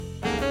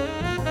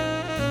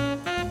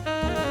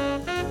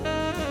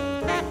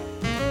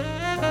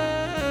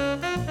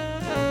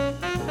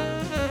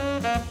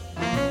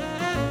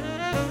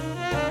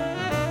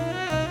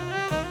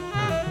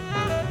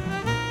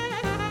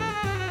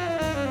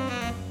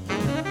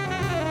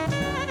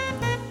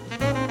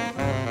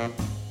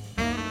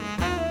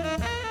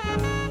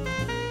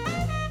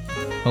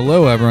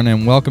Hello, everyone,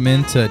 and welcome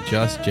into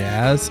Just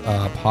Jazz,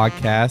 a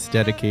podcast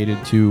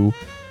dedicated to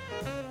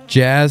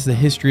jazz, the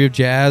history of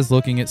jazz,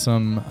 looking at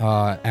some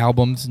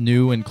albums,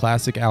 new and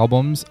classic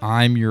albums.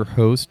 I'm your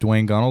host,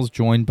 Dwayne Gunnels,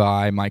 joined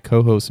by my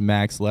co-host,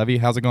 Max Levy.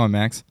 How's it going,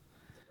 Max?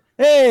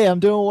 Hey,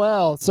 I'm doing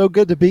well. It's so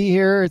good to be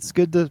here. It's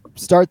good to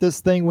start this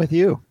thing with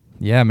you.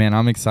 Yeah, man,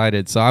 I'm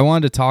excited. So I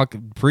wanted to talk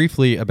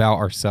briefly about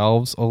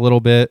ourselves a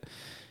little bit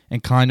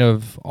and kind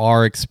of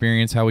our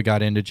experience, how we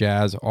got into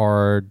jazz,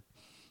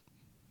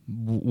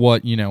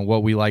 what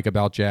we like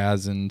about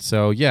jazz. And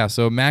so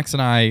Max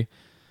and I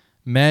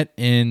met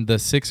in the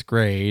sixth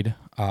grade.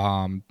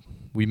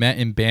 We met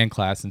in band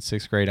class in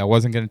sixth grade. I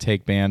wasn't going to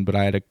take band, but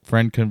I had a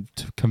friend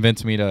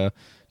convince me to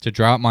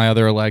drop my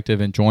other elective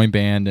and join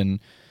band.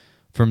 And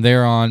from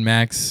there on,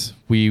 Max,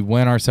 we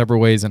went our separate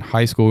ways in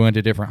high school. We went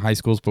to different high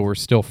schools, but we're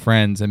still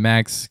friends. And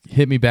Max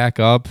hit me back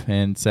up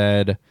and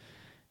said,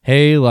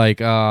 hey,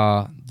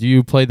 do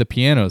you play the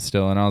piano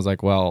still? And I was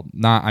like, well,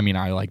 I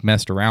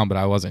messed around, but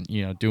I wasn't,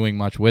 doing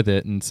much with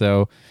it. And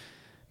so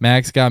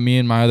Max got me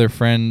and my other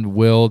friend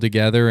Will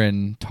together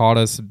and taught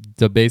us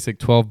the basic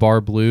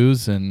 12-bar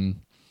blues. And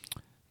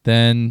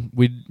then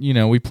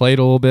we played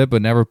a little bit,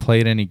 but never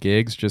played any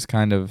gigs, just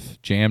kind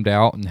of jammed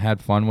out and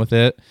had fun with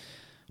it.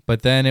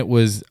 But then it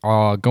was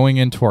going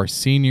into our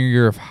senior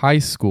year of high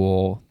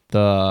school,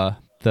 the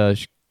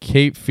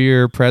Cape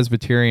Fear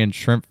Presbyterian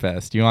Shrimp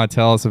Fest. Do you want to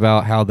tell us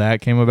about how that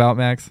came about,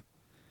 Max?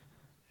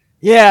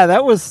 Yeah,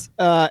 that was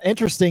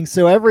interesting.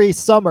 So every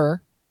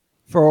summer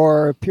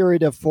for a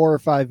period of 4 or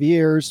 5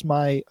 years,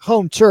 my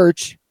home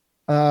church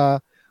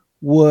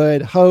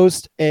would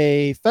host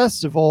a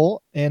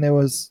festival, and it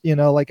was,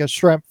 like a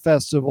shrimp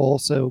festival.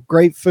 So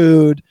great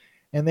food,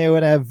 and they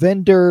would have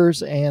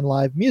vendors and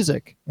live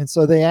music. And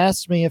so they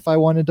asked me if I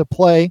wanted to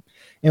play,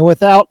 and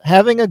without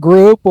having a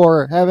group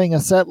or having a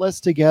set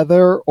list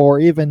together or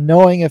even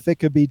knowing if it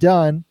could be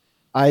done,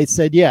 I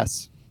said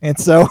yes. And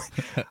so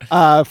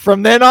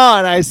from then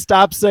on, I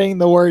stopped saying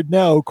the word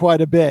no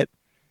quite a bit,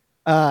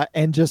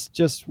 and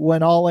just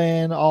went all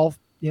in, all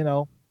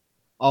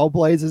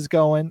blazes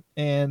going.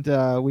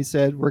 And we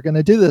said, we're going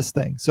to do this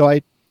thing. So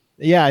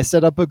I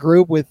set up a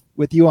group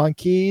with you on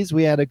keys.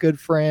 We had a good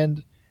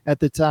friend at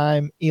the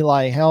time,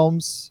 Eli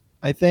Helms,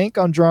 I think,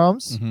 on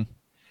drums. Mm-hmm.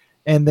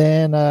 And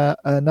then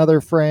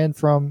another friend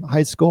from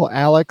high school,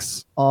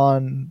 Alex,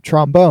 on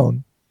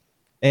trombone.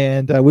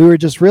 And we were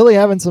just really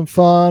having some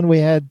fun. We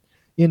had,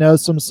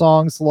 some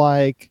songs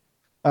like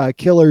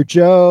Killer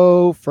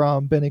Joe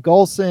from Benny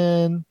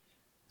Golson,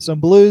 some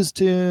blues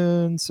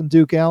tunes, some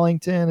Duke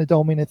Ellington, It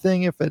Don't Mean a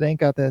Thing If It Ain't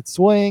Got That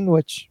Swing,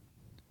 which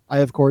I,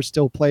 of course,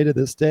 still play to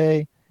this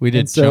day. We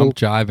did Jump,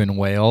 Jive, and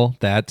Wail,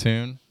 that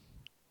tune.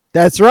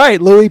 That's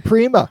right, Louis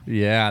Prima.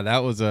 Yeah, that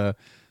was a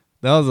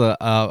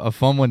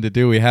fun one to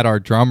do. We had our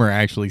drummer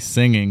actually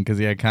singing because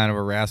he had kind of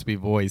a raspy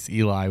voice,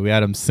 Eli. We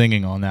had him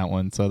singing on that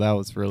one, so that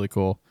was really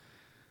cool.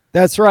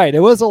 That's right.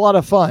 It was a lot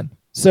of fun.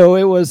 So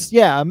it was,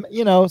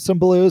 some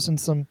blues and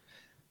some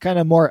kind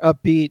of more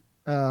upbeat,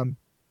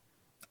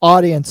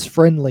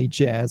 audience-friendly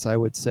jazz, I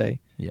would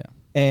say. Yeah.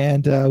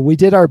 And we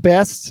did our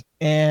best,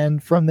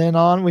 and from then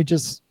on, we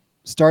just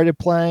started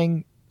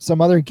playing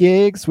some other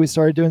gigs. We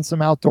started doing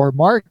some outdoor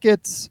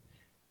markets,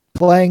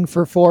 playing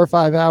for 4 or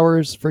 5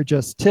 hours for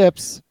just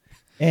tips,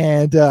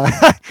 and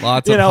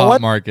lots of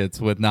hot markets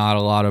with not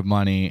a lot of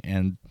money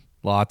and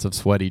lots of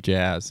sweaty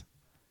jazz.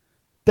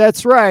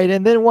 That's right.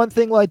 And then one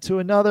thing led to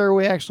another.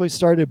 We actually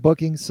started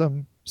booking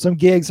some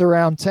gigs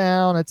around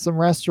town at some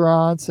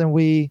restaurants, and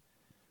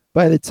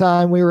by the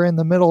time we were in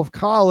the middle of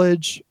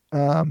college,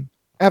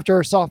 after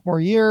our sophomore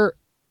year,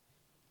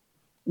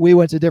 we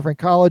went to different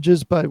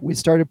colleges, but we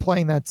started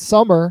playing that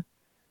summer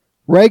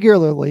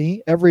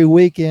regularly. Every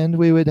weekend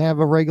we would have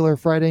a regular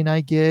Friday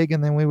night gig,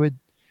 and then we would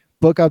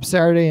book up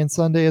Saturday and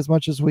Sunday as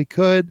much as we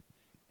could.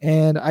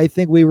 And I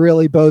think we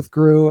really both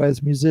grew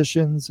as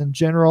musicians in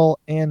general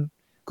and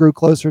grew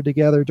closer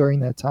together during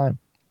that time.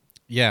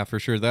 Yeah, for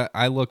sure. That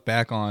I look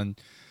back on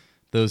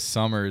those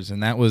summers,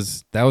 and that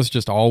was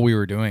just all we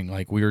were doing.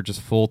 Like, we were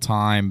just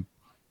full-time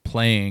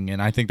playing,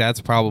 and I think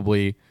that's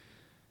probably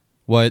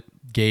what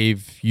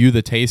gave you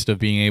the taste of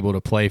being able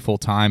to play full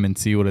time and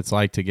see what it's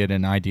like to get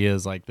in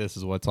ideas like this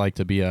is what it's like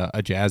to be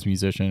a jazz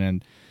musician.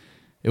 And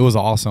it was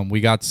awesome.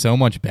 We got so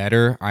much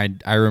better.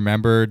 I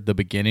remember the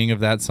beginning of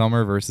that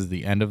summer versus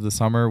the end of the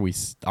summer.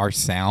 Our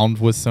sound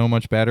was so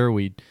much better.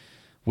 We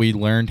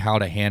learned how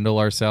to handle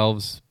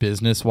ourselves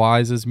business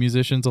wise as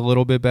musicians a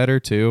little bit better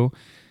too.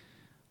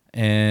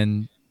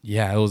 And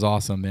yeah, it was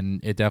awesome.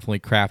 And it definitely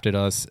crafted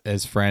us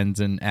as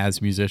friends and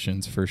as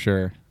musicians for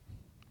sure.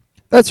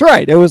 That's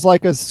right. It was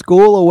like a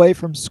school away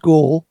from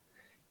school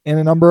in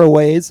a number of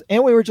ways.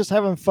 And we were just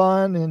having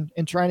fun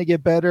and trying to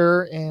get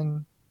better.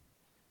 And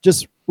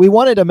just, we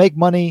wanted to make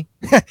money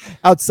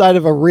outside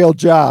of a real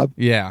job.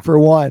 Yeah. For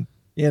one,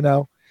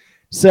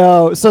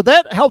 So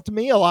that helped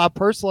me a lot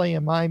personally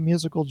in my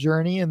musical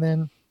journey. And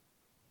then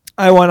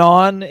I went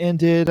on and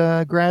did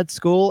grad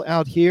school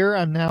out here.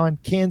 I'm now in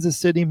Kansas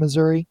City,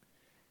 Missouri.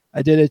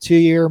 I did a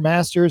 2-year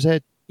master's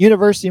at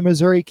University of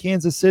Missouri,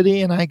 Kansas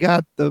City, and I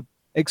got the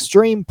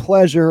extreme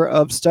pleasure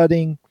of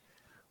studying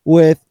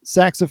with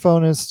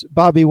saxophonist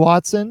Bobby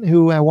Watson,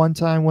 who at one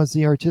time was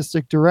the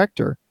artistic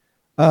director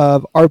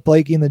of Art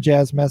Blakey and the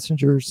Jazz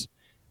Messengers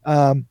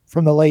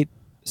from the late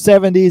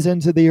 70s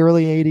into the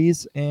early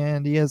 80s.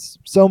 And he has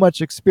so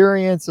much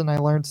experience, and I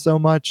learned so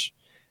much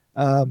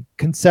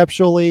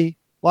conceptually,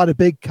 a lot of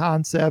big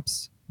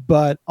concepts,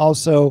 but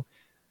also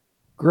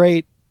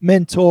great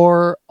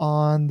mentor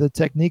on the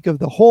technique of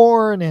the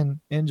horn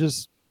and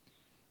just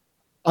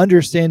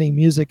understanding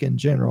music in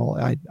general.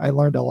 I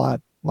learned a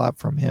lot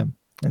from him.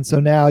 And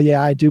so now,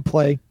 yeah, I do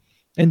play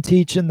and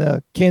teach in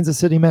the Kansas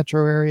City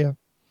metro area.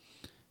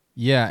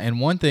 Yeah, and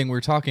one thing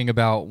we're talking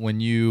about when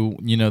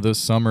those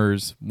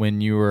summers when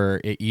you were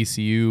at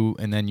ECU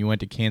and then you went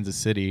to Kansas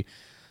City,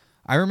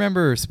 I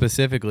remember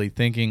specifically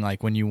thinking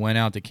like when you went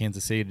out to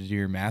Kansas City to do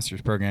your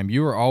master's program,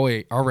 you were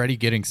already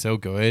getting so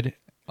good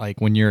like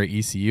when you're at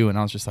ECU, and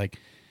I was just like,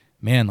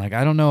 man, like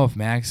I don't know if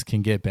Max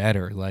can get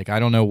better. Like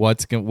I don't know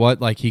what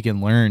like he can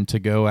learn to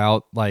go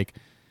out like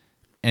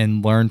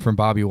and learn from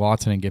Bobby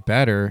Watson and get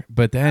better.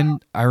 But then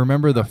I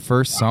remember the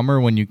first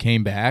summer when you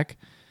came back,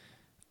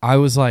 I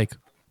was like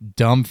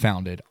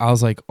dumbfounded. I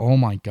was like, oh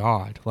my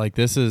God, like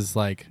this is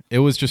like, it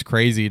was just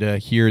crazy to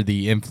hear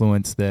the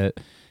influence that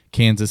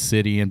Kansas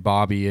City and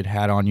Bobby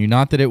had on you.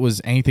 Not that it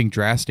was anything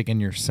drastic in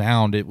your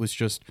sound. It was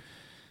just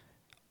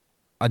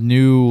a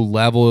new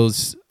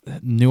levels,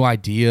 new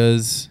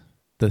ideas.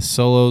 The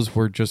solos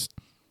were just,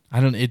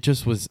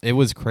 it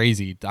was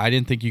crazy. I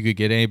didn't think you could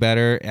get any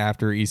better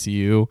after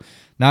ECU.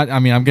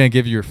 I'm going to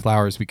give you your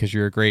flowers because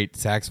you're a great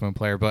saxophone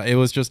player, but it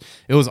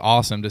was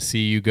awesome to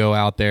see you go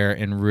out there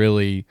and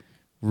really,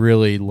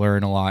 really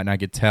learn a lot. And I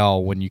could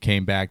tell when you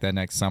came back that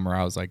next summer,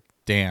 I was like,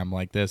 damn,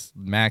 like this,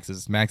 Max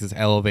has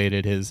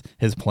elevated his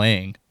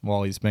playing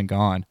while he's been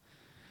gone.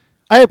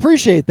 I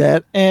appreciate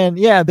that. And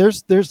yeah,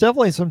 there's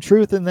definitely some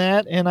truth in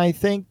that. And I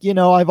think,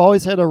 I've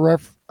always had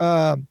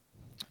a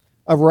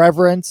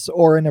reverence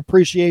or an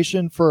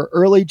appreciation for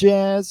early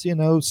jazz,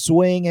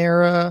 swing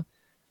era,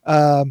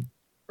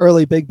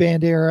 early big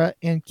band era,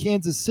 and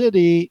Kansas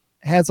City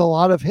has a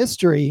lot of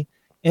history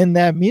in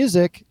that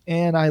music.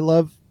 And I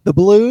love the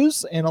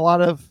blues and a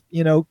lot of,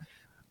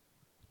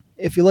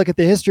 if you look at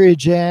the history of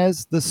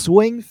jazz, the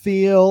swing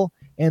feel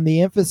and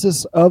the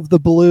emphasis of the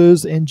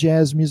blues in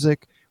jazz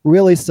music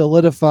really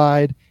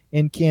solidified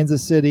in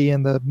Kansas City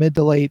in the mid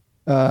to late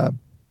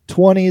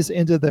 20s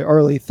into the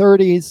early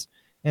 30s.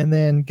 And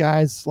then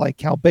guys like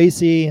Cal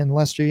Basie and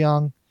Lester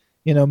Young,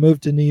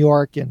 moved to New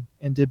York and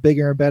did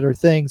bigger and better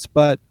things.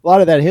 But a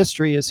lot of that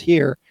history is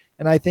here.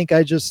 And I think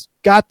I just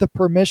got the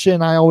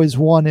permission I always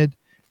wanted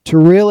to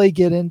really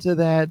get into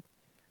that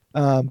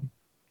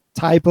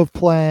type of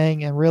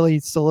playing and really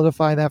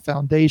solidify that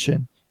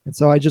foundation. And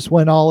so I just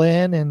went all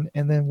in, and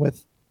then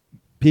with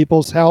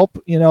people's help,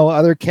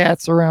 other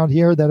cats around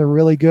here that are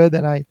really good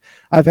that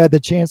I've had the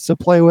chance to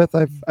play with,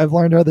 I've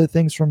learned other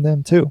things from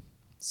them too.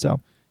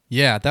 So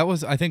yeah, that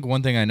was, I think,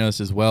 one thing I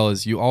noticed as well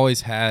is you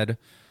always had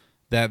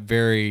that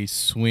very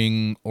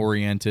swing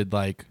oriented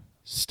like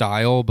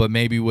style, but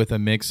maybe with a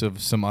mix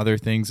of some other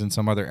things and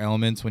some other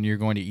elements when you're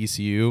going to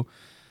ECU.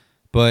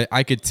 But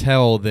I could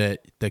tell that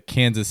the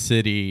Kansas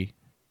City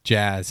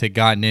jazz had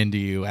gotten into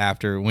you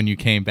after when you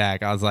came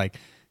back. I was like,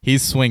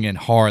 he's swinging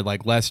hard,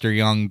 like Lester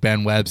Young,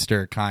 Ben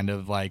Webster kind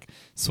of like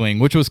swing,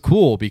 which was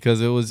cool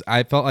because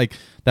I felt like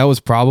that was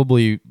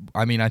probably,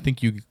 I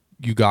think you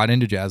got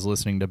into jazz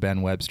listening to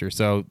Ben Webster.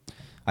 So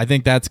I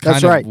think that's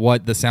kind of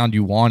what the sound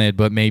you wanted,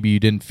 but maybe you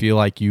didn't feel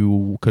like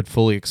you could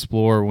fully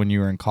explore when you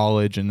were in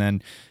college, and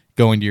then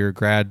going to your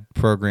grad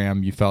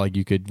program, you felt like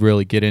you could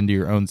really get into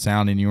your own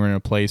sound, and you were in a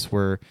place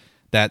where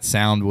that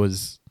sound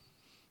was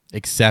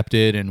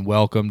accepted and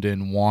welcomed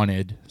and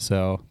wanted.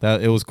 So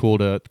that it was cool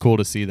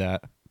to see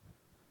that.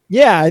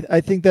 Yeah,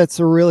 I think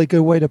that's a really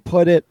good way to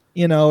put it.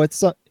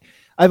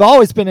 I've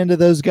always been into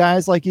those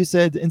guys. Like you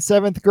said, in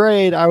 7th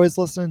grade, I was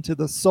listening to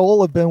The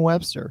Soul of Ben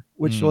Webster,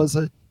 which was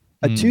a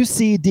 2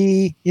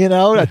 CD,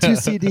 a 2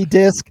 CD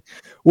disc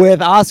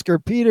with Oscar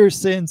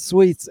Peterson,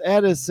 Sweets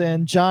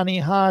Edison, Johnny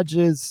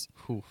Hodges,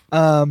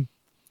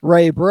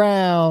 Ray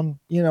Brown,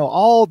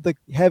 all the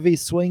heavy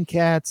swing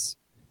cats.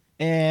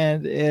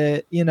 And,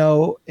 and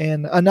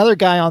another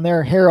guy on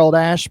there, Harold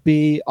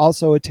Ashby,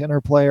 also a tenor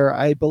player,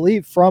 I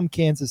believe from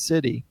Kansas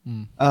City.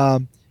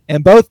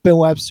 And both Ben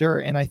Webster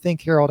and I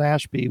think Harold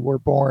Ashby were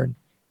born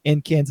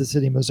in Kansas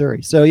City,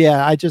 Missouri. So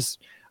yeah, I just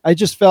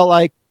felt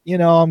like,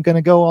 I'm going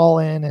to go all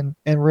in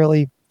and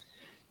really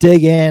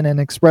dig in and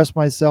express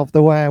myself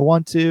the way I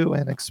want to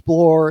and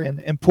explore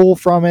and pull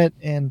from it,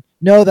 and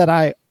know that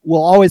I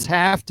will always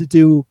have to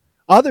do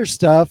other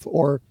stuff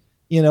or,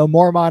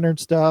 more modern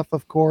stuff,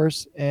 of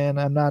course.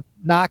 And I'm not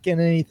knocking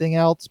anything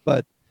else,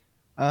 but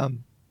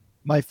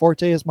my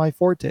forte is my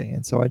forte.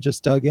 And so I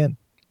just dug in.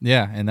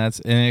 Yeah, and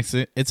it's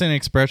an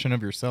expression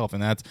of yourself,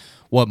 and that's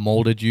what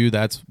molded you.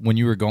 That's when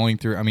you were going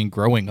through,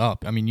 growing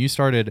up. You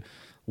started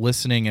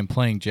listening and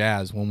playing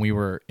jazz when we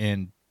were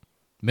in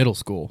middle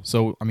school.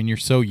 So, you're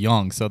so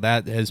young, so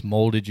that has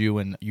molded you,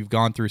 and you've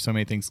gone through so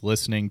many things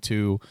listening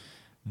to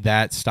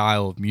that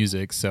style of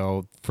music.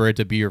 So for it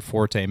to be your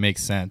forte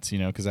makes sense,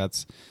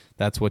 because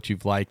that's what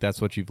you've liked, that's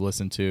what you've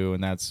listened to,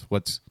 and that's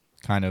what's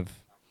kind of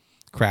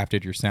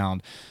crafted your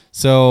sound.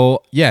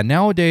 So yeah,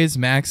 nowadays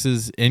Max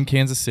is in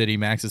Kansas City.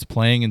 Max is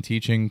playing and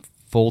teaching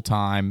full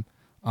time.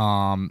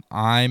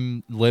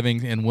 I'm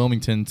living in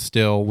Wilmington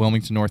still,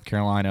 Wilmington, North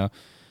Carolina.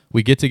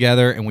 We get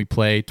together and we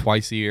play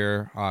twice a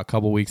year, a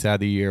couple weeks out of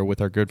the year,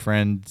 with our good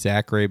friend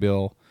Zach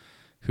Raybill,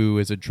 who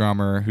is a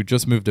drummer who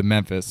just moved to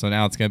Memphis. So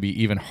now it's going to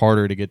be even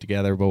harder to get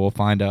together, but we'll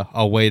find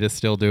a way to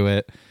still do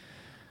it.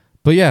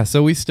 But yeah,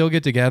 so we still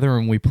get together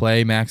and we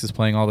play. Max is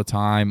playing all the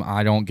time.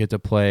 I don't get to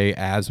play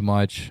as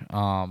much.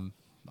 I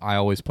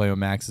always play when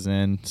Max is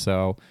in.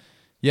 So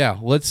yeah,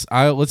 let's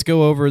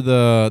go over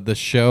the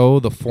show,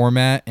 the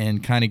format,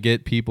 and kind of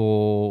get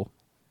people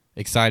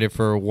excited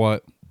for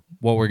what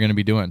we're going to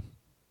be doing.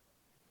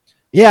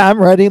 Yeah, I'm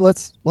ready.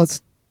 Let's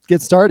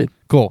get started.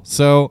 Cool.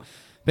 So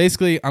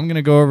basically, I'm going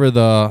to go over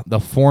the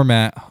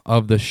format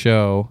of the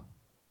show.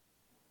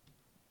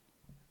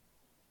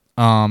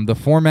 The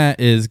format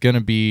is going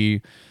to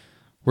be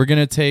we're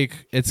going to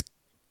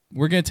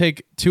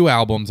take 2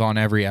 albums on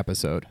every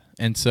episode.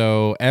 And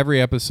so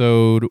every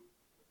episode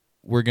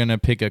we're going to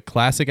pick a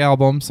classic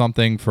album,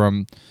 something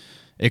from,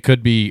 it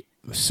could be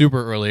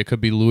super early, it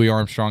could be Louis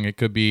Armstrong, it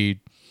could be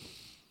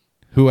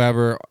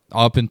whoever,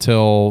 up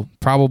until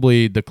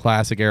probably the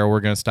classic era.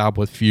 We're going to stop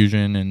with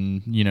fusion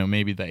and,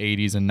 maybe the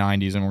 80s and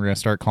 90s, and we're going to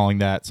start calling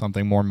that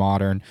something more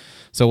modern.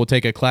 So we'll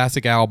take a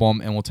classic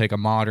album and we'll take a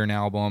modern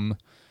album,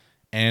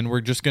 and we're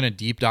just going to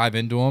deep dive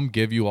into them,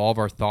 give you all of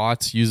our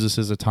thoughts, use this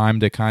as a time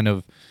to kind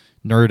of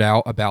nerd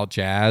out about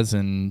jazz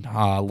and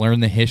learn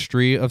the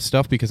history of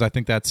stuff, because I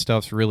think that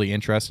stuff's really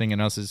interesting,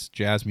 and us as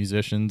jazz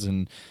musicians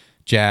and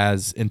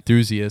jazz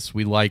enthusiasts,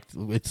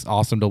 it's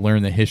awesome to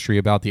learn the history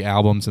about the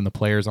albums and the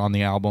players on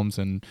the albums.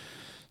 And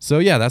so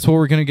yeah, that's what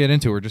we're going to get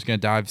into. We're just going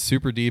to dive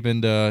super deep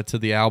into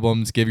the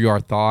albums, give you our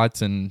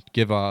thoughts, and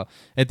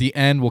at the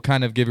end we'll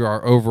kind of give you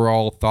our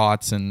overall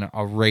thoughts and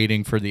a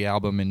rating for the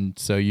album, and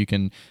so you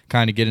can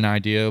kind of get an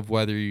idea of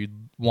whether you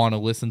want to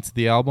listen to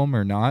the album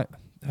or not.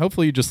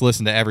 Hopefully you just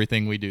listen to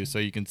everything we do so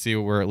you can see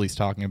what we're at least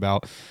talking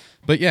about.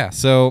 But yeah,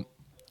 so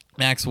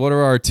Max, what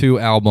are our 2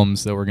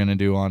 albums that we're going to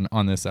do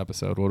on this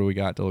episode? What do we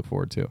got to look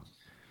forward to?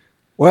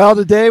 Well,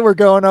 today we're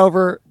going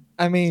over,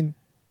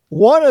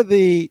 one of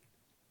the,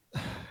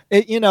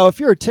 if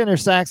you're a tenor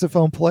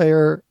saxophone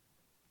player,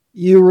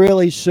 you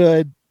really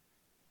should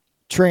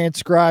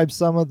transcribe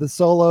some of the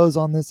solos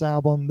on this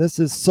album. This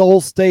is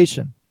Soul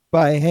Station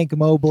by Hank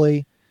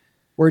Mobley.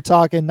 We're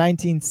talking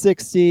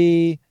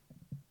 1960,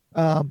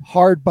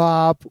 hard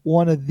bop,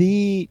 one of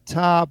the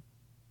top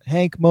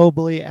Hank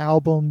Mobley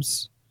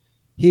albums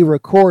he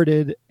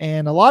recorded.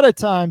 And a lot of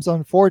times,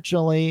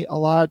 unfortunately, a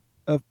lot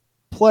of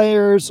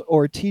players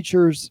or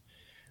teachers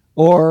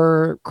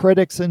or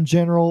critics in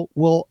general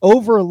will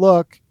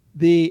overlook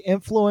the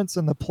influence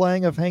and the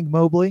playing of Hank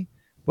Mobley,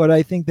 but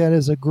I think that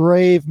is a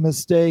grave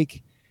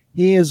mistake.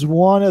 He is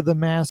one of the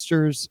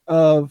masters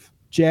of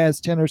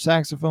jazz tenor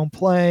saxophone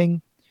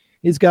playing.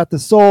 He's got the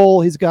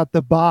soul, he's got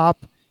the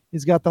bop,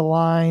 he's got the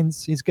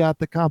lines, he's got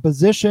the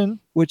composition,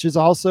 which is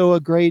also a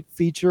great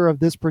feature of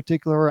this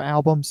particular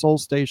album, Soul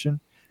Station,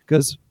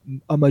 because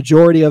a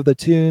majority of the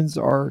tunes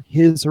are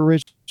his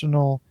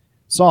original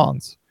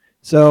songs.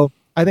 So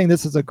I think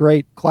this is a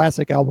great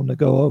classic album to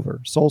go over,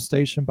 Soul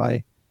Station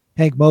by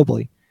Hank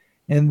Mobley.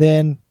 And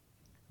then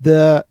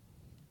the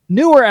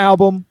newer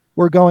album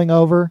we're going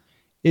over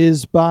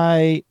is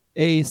by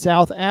a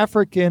South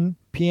African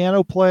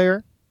piano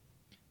player.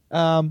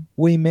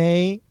 We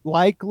may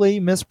likely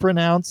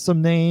mispronounce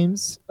some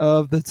names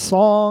of the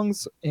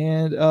songs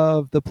and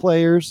of the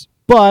players,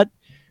 but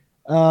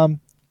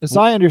as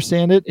I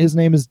understand it, his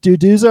name is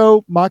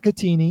Duduzo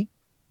Makatini.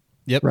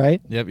 Yep.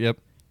 Right? Yep.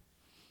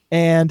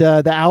 And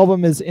the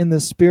album is In the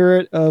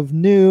Spirit of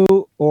New,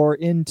 or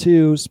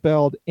Into,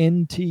 spelled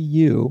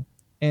N-T-U.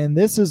 And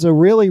this is a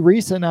really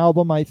recent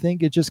album. I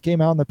think it just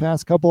came out in the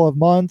past couple of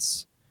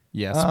months.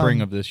 Yeah,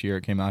 spring of this year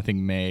it came out. I think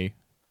May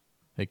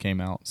it came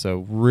out.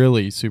 So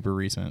really super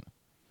recent.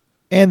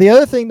 And the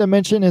other thing to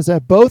mention is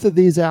that both of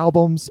these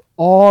albums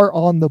are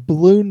on the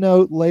Blue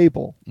Note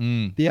label,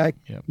 the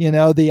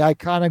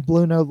iconic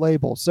Blue Note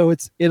label. So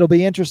it'll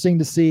be interesting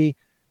to see,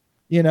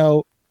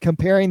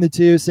 comparing the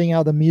two, seeing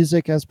how the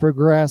music has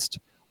progressed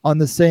on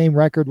the same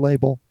record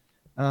label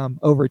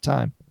over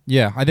time.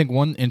 Yeah, I think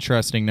one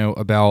interesting note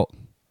about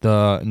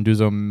the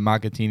Nduzo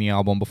Makatini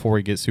album, before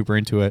we get super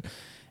into it,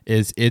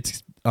 is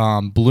it's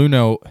Blue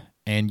Note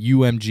and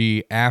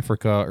UMG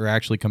Africa are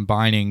actually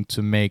combining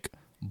to make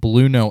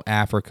Blue Note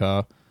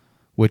Africa,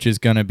 which is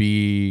going to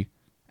be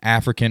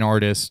a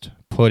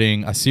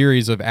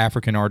series of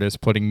African artists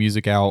putting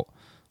music out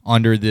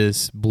under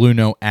this Blue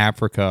Note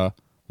Africa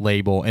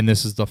label, and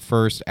this is the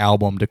first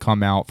album to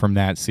come out from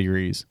that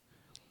series.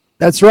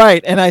 That's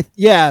right. And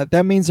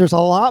that means there's a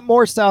lot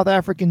more South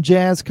African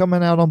jazz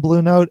coming out on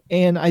Blue Note.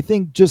 And I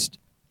think just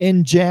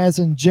in jazz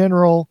in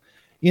general,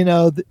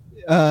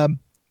 Duduzo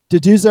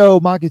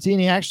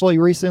Makatini actually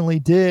recently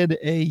did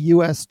a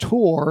U.S.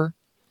 tour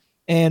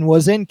and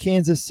was in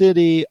Kansas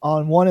City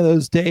on one of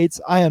those dates.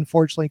 I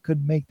unfortunately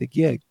couldn't make the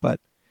gig, but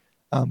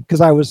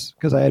because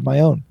I had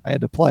my own, I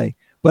had to play,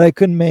 but I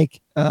couldn't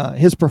make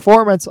his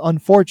performance,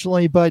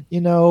 unfortunately. But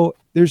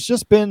there's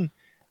just been,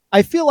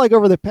 I feel like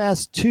over the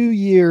past 2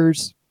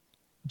 years,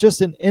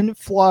 just an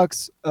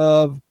influx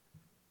of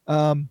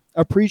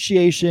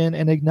appreciation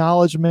and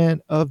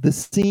acknowledgement of the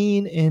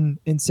scene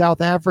in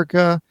South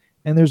Africa,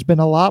 and there's been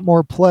a lot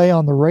more play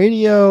on the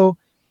radio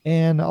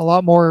and a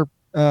lot more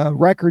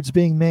records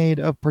being made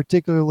of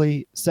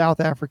particularly South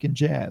African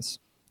jazz.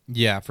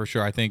 Yeah, for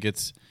sure. I think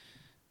it's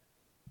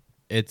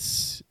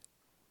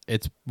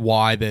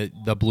why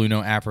the Blue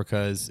Note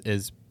Africa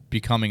is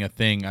becoming a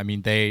thing. I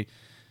mean, they,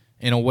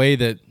 in a way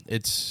that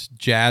it's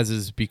jazz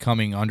is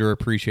becoming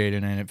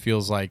underappreciated, and it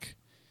feels like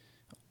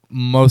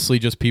mostly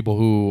just people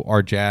who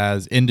are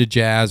into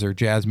jazz or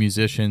jazz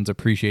musicians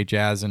appreciate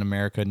jazz in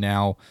America.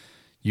 Now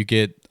you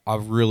get a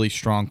really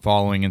strong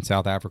following in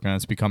South Africa, and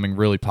it's becoming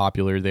really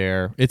popular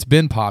there. It's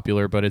been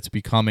popular, but it's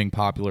becoming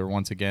popular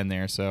once again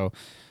there. So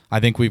I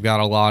think we've got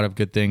a lot of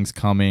good things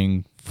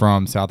coming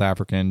from South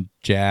African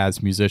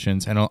jazz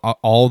musicians, and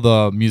all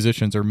the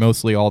musicians, or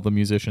mostly all the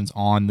musicians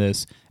on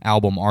this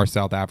album, are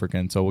South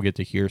African. So we'll get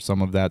to hear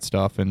some of that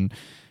stuff and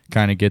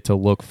kind of get to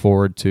look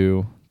forward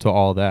to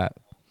all that.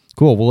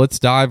 Cool. Well, let's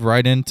dive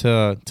right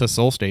into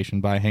Soul Station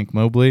by Hank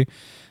Mobley.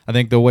 I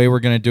think the way we're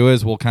going to do it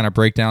is we'll kind of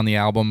break down the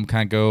album,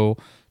 kind of go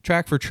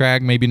track for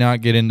track, maybe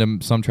not get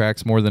into some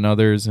tracks more than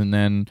others, and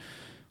then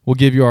we'll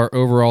give you our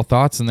overall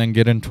thoughts and then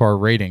get into our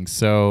ratings.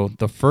 So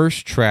the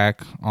first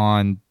track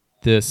on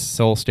this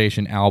Soul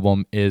Station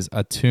album is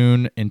a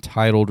tune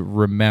entitled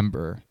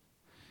Remember.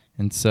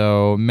 And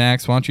so,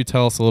 Max, why don't you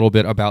tell us a little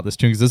bit about this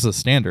tune? Because this is a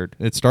standard.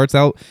 It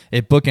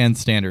bookends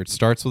standard.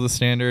 Starts with a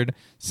standard,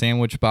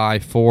 sandwiched by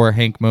 4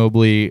 Hank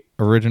Mobley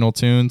original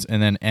tunes,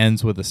 and then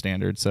ends with a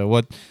standard. So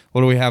what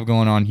do we have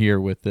going on here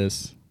with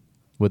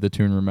the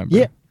tune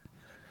Remember?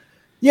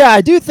 Yeah, I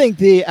do think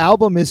the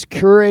album is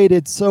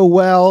curated so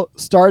well,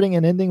 starting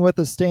and ending with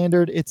a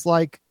standard. It's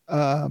like,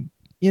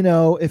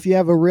 if you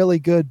have a really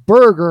good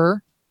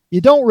burger,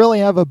 you don't really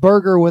have a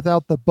burger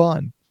without the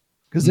bun,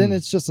 because then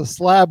it's just a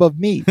slab of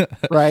meat,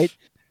 right?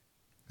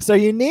 So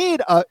you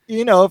need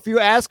if you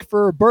ask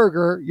for a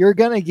burger, you're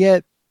going to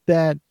get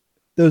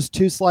those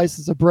 2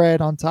 slices of bread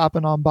on top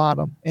and on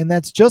bottom. And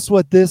that's just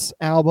what this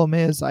album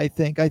is, I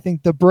think. I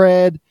think the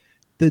bread,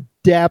 the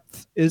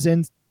depth is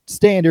in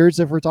standards,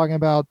 if we're talking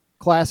about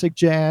classic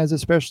jazz,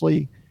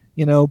 especially,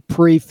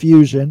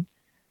 pre-fusion.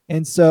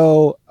 And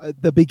so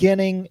the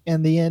beginning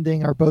and the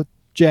ending are both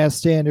jazz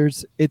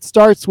standards. It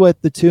starts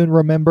with the tune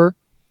Remember,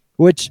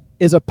 which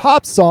is a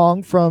pop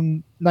song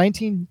from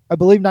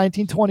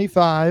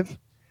 1925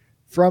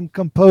 from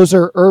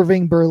composer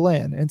Irving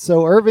Berlin. And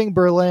so Irving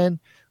Berlin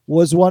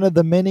was one of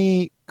the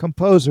many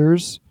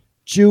composers,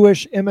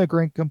 Jewish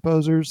immigrant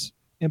composers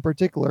in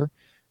particular,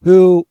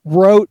 who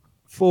wrote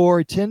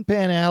for Tin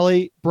Pan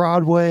Alley,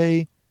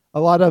 Broadway, a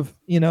lot of,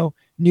 New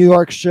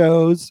York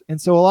shows. And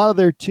so a lot of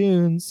their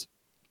tunes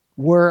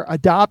were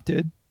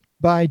adopted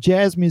by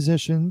jazz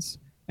musicians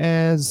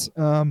as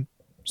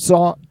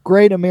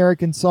great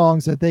American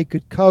songs that they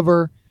could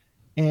cover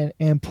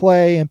and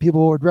play, and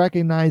people would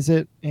recognize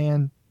it.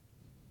 And,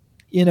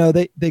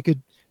 they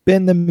could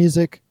bend the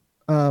music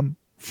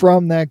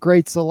from that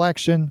great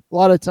selection. A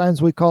lot of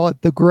times we call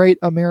it the Great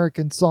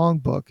American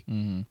Songbook.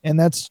 Mm-hmm. And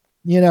that's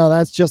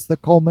just the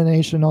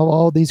culmination of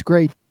all these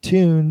great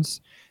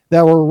tunes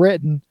that were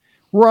written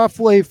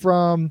roughly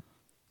from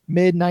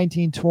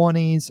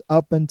mid-1920s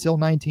up until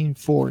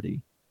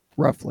 1940,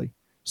 roughly.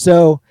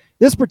 So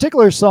this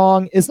particular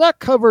song is not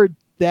covered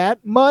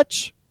that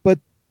much, but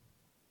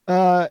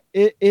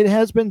it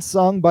has been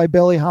sung by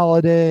Billie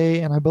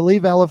Holiday and I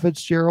believe Ella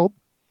Fitzgerald.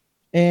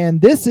 And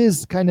this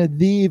is kind of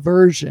the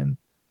version,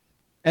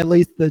 at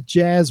least the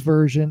jazz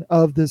version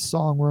of this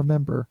song,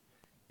 Remember.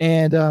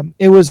 And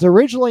it was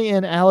originally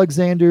in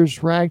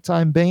Alexander's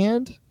Ragtime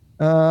Band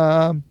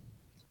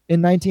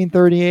in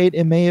 1938.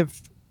 It may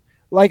have,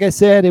 like I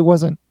said, it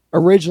wasn't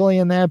originally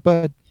in that,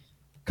 but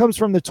comes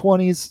from the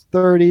 20s,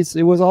 30s.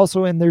 It was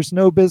also in There's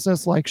No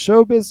Business Like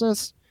Show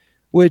Business,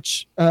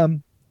 which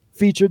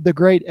featured the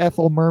great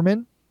Ethel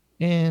Merman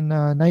in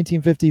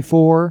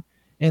 1954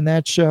 in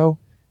that show.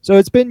 So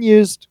it's been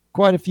used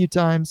quite a few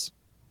times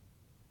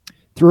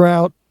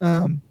throughout,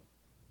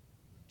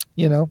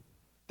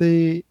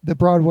 the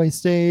Broadway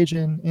stage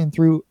and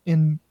through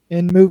in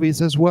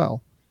movies as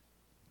well.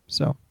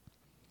 So,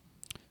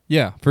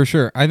 yeah, for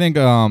sure. I think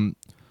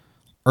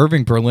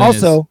Irving Berlin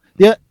also,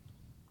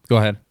 Go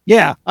ahead.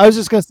 Yeah, I was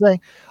just going to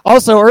say,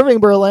 also, Irving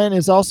Berlin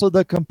is also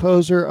the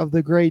composer of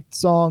the great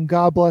song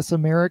God Bless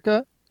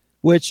America,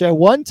 which at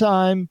one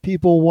time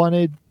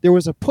there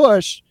was a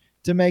push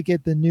to make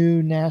it the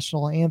new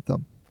national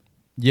anthem.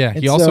 Yeah,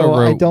 he also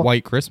wrote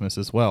White Christmas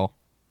as well.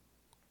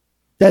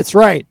 That's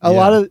right. A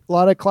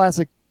lot of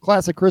classic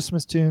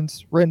Christmas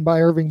tunes written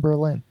by Irving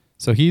Berlin.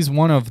 So he's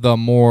one of the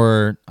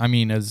more,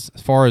 as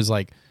far as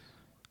like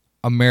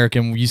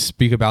American, we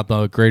speak about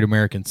the Great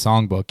American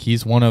Songbook,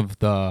 he's one of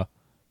the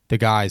the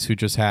guys who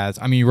just has.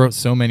 I mean, he wrote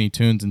so many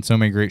tunes and so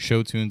many great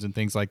show tunes and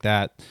things like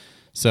that.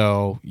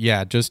 So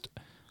yeah, just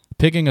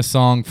picking a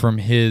song from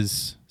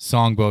his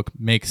songbook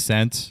makes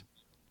sense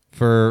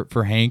for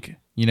Hank.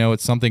 You know,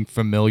 it's something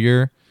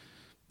familiar.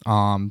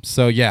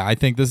 So yeah, I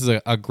think this is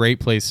a great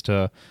place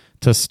to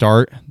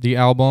start the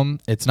album.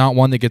 It's not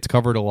one that gets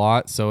covered a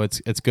lot, so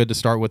it's good to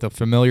start with a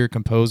familiar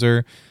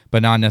composer,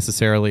 but not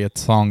necessarily a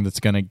song that's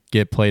going to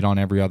get played on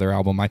every other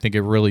album. I think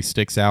it really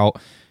sticks out,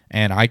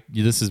 and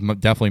this is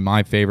definitely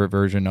my favorite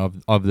version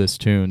of this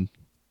tune.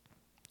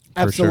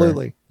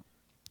 Absolutely. Sure.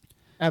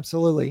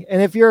 Absolutely.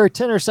 And if you're a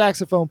tenor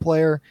saxophone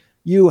player,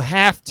 you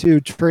have to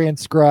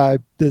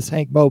transcribe this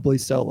Hank Mobley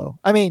solo.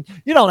 I mean,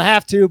 you don't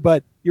have to,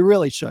 but you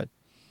really should.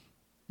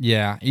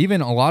 Yeah,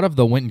 even a lot of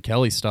the Wynton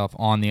Kelly stuff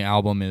on the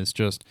album is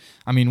just,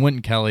 I mean,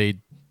 Wynton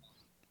Kelly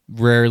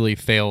rarely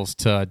fails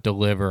to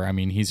deliver. I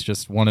mean, he's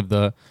just one of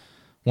the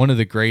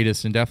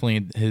greatest, and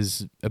definitely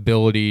his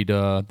ability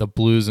to the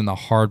blues and the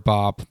hard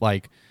bop,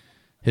 like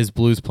his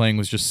blues playing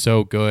was just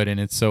so good, and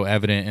it's so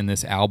evident in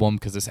this album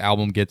because this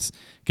album gets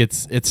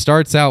it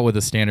starts out with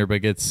a standard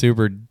but gets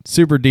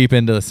super deep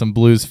into some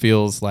blues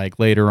feels like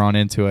later on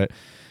into it.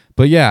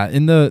 But yeah,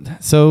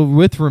 so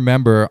with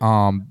Remember,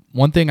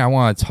 one thing I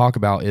want to talk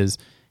about is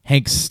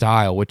Hank's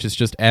style, which is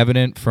just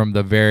evident from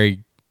the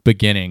very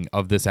beginning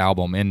of this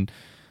album. And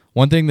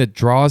one thing that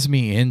draws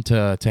me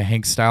into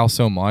Hank's style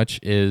so much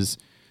is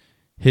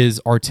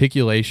his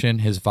articulation,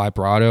 his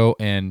vibrato,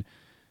 and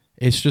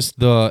it's just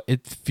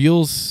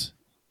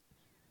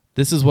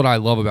this is what I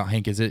love about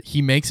Hank, is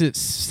he makes it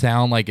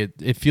sound like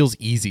it feels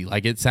easy.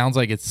 Like it sounds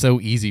like it's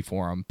so easy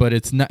for him, but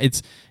it's not.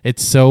 It's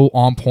so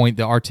on point.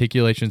 The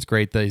articulation's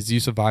great. His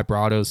use of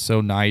vibrato is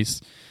so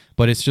nice,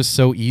 but it's just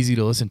so easy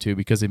to listen to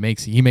because he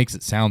makes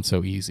it sound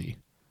so easy.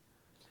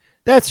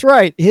 That's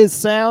right. His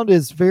sound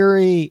is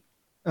very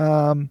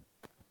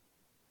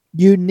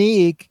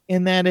unique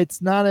in that it's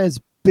not as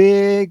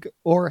big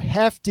or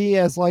hefty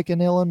as like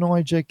an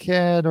Illinois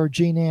Jacquet or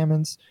Gene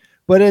Ammons,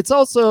 but it's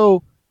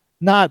also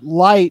not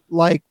light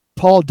like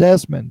Paul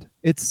Desmond.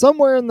 It's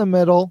somewhere in the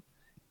middle,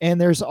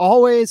 and there's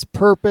always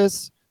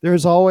purpose.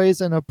 There's always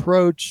an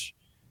approach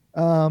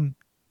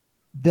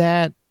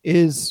that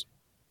is,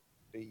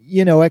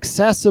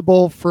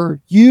 accessible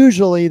for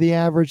usually the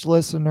average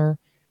listener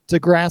to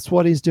grasp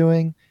what he's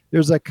doing.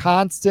 There's a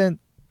constant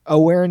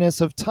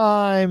awareness of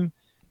time.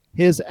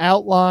 His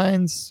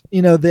outlines,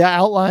 the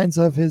outlines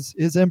of his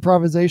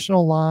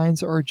improvisational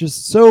lines are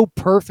just so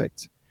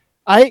perfect.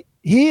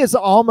 He is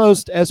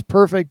almost as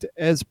perfect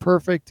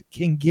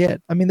can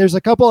get. I mean, there's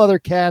a couple other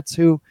cats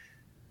who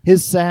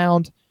his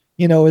sound,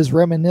 is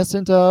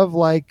reminiscent of,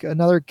 like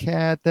another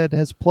cat that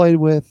has played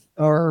with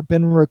or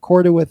been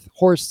recorded with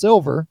Horace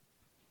Silver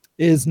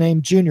is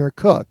named Junior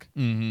Cook.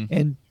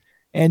 Mm-hmm.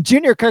 And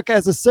Junior Cook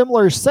has a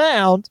similar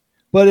sound,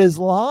 but his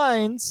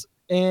lines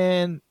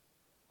and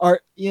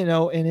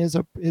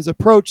his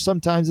approach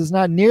sometimes is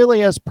not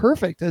nearly as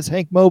perfect as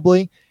Hank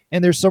Mobley,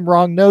 and there's some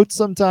wrong notes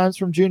sometimes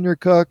from Junior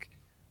Cook.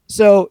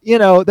 So,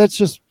 that's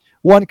just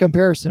one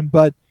comparison,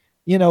 but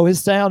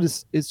his sound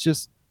is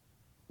just,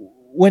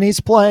 when he's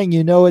playing,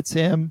 it's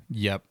him.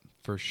 Yep,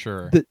 for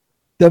sure.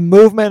 The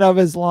movement of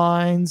his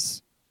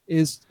lines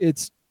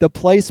it's the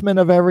placement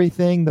of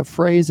everything, the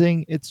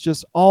phrasing, it's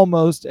just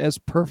almost as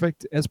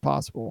perfect as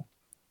possible.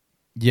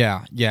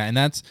 Yeah. And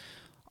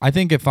I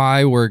think if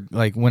I were,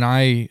 like, when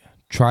I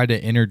try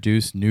to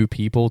introduce new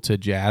people to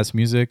jazz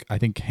music, I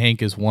think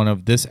Hank is one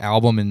of this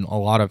album, and a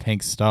lot of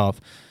Hank's stuff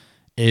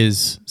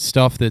is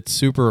stuff that's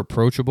super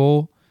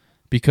approachable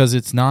because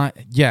it's not,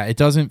 it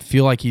doesn't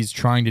feel like he's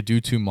trying to do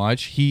too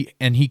much. He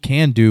can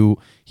be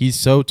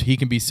so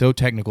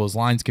technical. His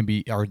lines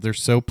they're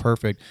so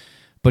perfect,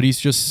 but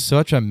he's just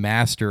such a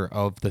master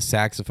of the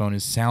saxophone.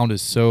 His sound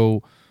is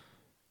so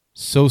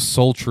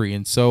sultry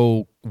and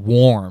so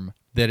warm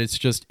that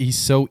he's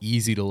so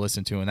easy to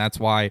listen to. And that's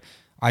why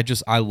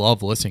I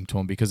love listening to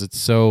him, because it's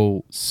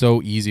so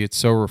easy. It's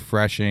so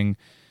refreshing.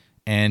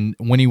 And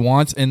when he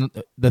wants, and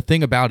the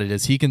thing about it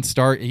is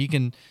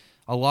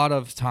a lot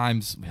of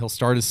times he'll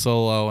start his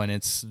solo and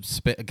it's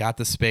got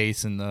the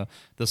space and the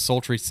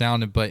sultry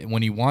sound, but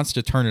when he wants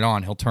to turn it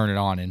on, he'll turn it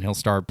on, and he'll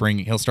start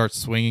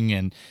swinging,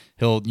 and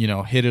he'll,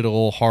 hit it a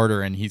little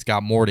harder, and he's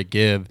got more to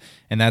give.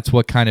 And that's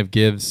what kind of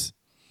gives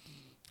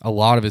a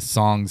lot of his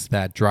songs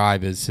that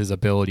drive, is his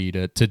ability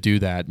to do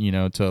that,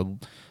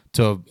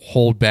 to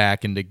hold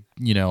back and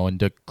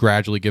to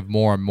gradually give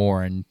more and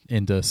more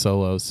into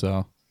solos.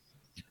 So.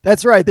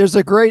 That's right. There's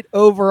a great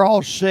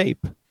overall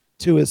shape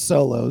to his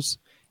solos.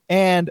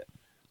 And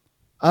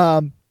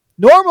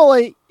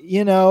normally,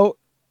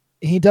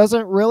 he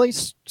doesn't really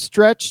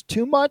stretch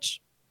too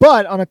much,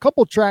 but on a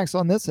couple tracks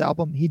on this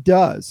album, he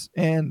does.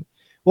 And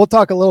we'll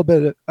talk a little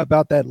bit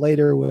about that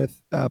later with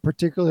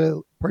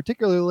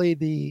particularly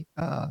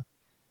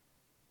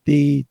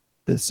the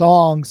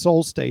song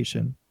Soul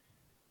Station,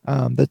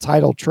 the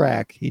title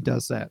track. He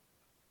does that.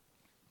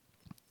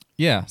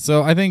 Yeah.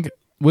 So I think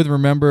with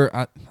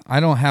Remember, I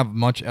don't have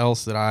much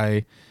else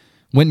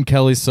Wynton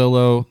Kelly's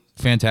solo,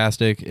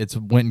 fantastic. It's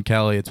Wynton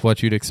Kelly. It's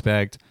what you'd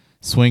expect.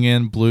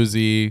 swinging,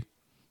 bluesy,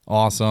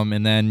 awesome.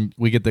 And then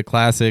we get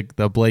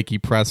the Blakey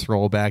press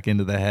roll back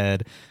into the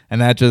head,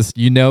 and that just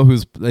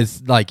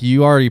it's like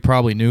you already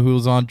probably knew who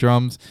was on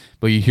drums,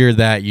 but you hear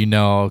that,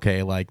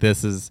 okay, like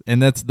this is,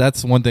 and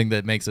that's one thing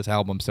that makes this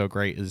album so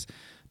great is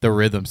the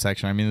rhythm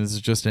section. I mean, this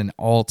is just an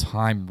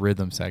all-time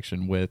rhythm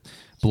section with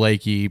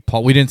Blakey,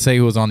 Paul. We didn't say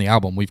who was on the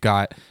album. We've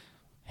got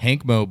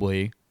Hank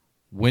Mobley,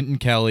 Wynton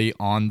Kelly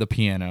on the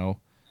piano,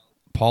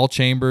 Paul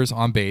Chambers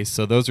on bass.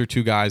 So those are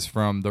two guys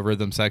from the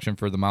rhythm section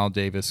for the Miles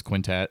Davis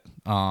Quintet,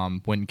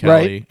 Wynton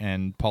Kelly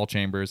and Paul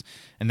Chambers.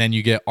 And then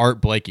you get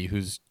Art Blakey,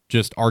 who's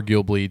just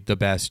arguably the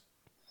best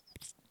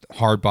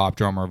hard bop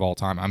drummer of all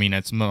time. I mean,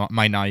 it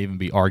might not even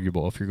be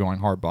arguable if you're going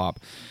hard bop.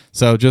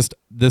 So just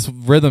this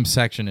rhythm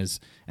section is,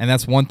 and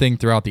that's one thing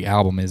throughout the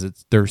album is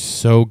they're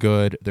so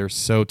good, they're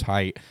so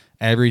tight.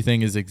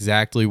 Everything is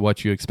exactly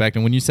what you expect.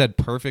 And when you said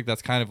perfect,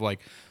 that's kind of like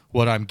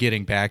what I'm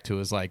getting back to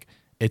is like,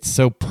 it's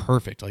so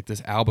perfect. Like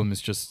this album is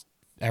just,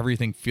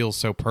 everything feels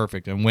so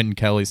perfect. And Wynton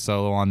Kelly's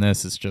solo on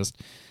this is just,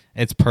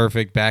 it's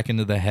perfect. Back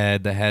into the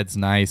head. The head's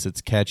nice.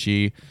 It's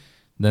catchy.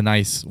 The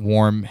nice,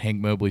 warm Hank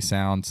Mobley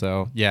sound.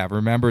 So, yeah,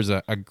 Remember's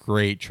a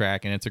great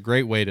track, and it's a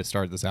great way to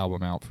start this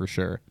album out for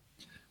sure.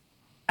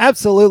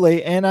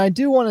 Absolutely. And I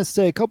do want to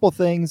say a couple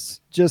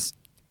things just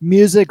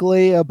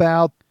musically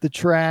about the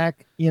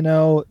track.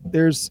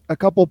 There's a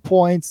couple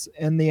points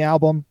in the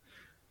album,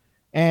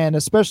 and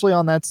especially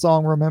on that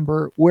song,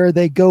 Remember, where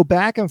they go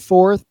back and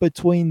forth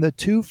between the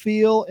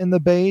 2-feel in the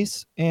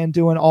bass and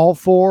doing all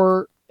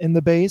 4 in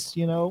the bass,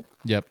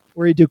 Yep.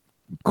 Where you do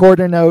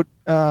quarter note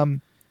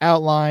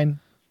outline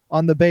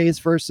on the bass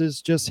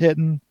versus just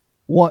hitting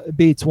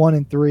beats 1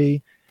 and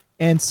 3.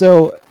 And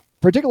so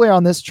particularly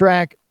on this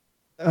track,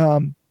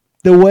 the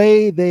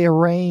way they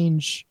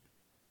arrange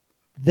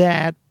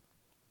that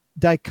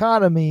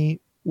dichotomy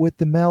with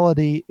the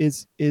melody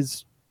is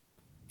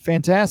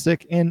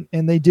fantastic, and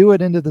they do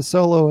it into the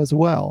solo as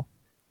well.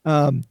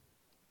 And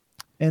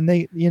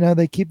they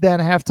keep that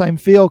halftime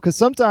feel, because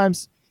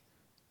sometimes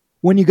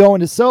when you go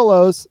into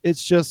solos,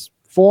 it's just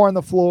 4 on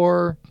the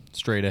floor,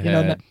 straight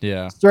ahead.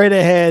 Straight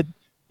ahead.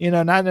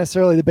 Not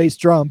necessarily the bass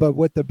drum, but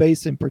with the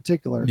bass in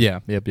particular. Yeah.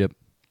 Yep.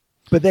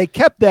 But they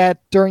kept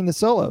that during the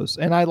solos,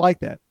 and I like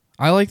that.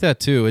 I like that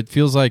too. It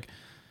feels like,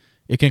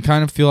 it can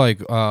kind of feel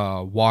like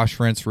wash,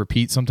 rinse,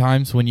 repeat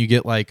sometimes when you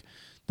get like,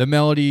 the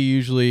melody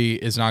usually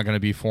is not going to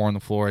be 4 on the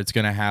floor. It's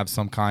going to have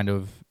some kind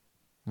of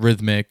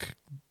rhythmic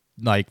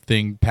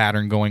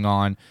pattern going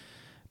on.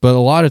 But a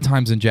lot of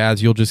times in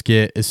jazz, you'll just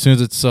get, as soon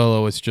as it's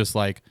solo, it's just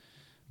like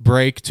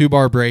break,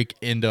 2-bar break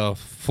into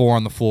 4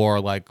 on the floor,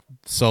 like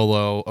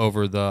solo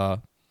over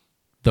the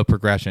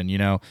progression,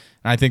 And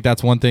I think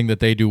that's one thing that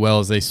they do well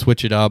is they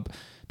switch it up.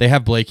 They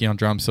have Blakey on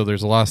drums, so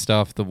there's a lot of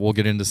stuff that we'll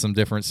get into, some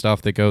different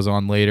stuff that goes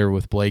on later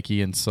with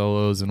Blakey and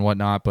solos and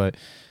whatnot, but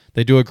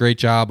they do a great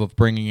job of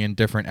bringing in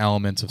different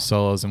elements of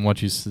solos, and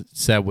what you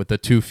said with the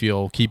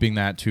 2-feel, keeping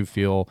that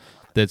 2-feel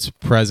that's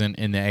present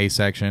in the A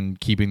section,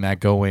 keeping that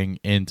going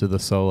into the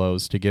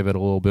solos to give it a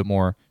little bit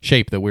more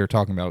shape that we were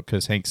talking about,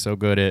 because Hank's so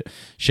good at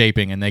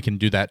shaping, and they can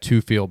do that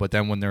 2-feel, but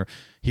then when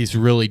he's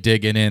really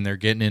digging in, they're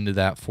getting into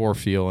that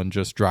 4-feel and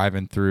just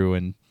driving through,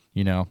 and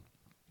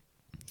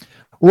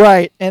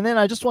Right. And then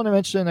I just want to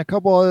mention a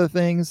couple other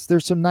things.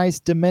 There's some nice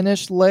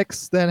diminished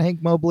licks that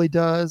Hank Mobley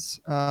does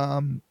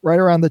right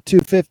around the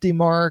 250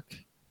 mark,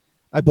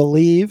 I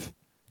believe.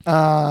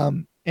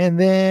 And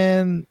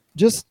then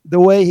just the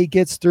way he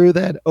gets through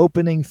that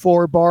opening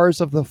 4 bars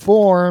of the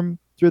form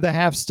through the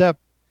half step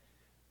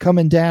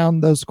coming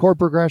down those chord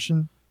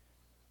progression.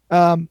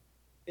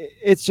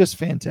 It's just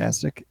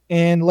fantastic.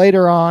 And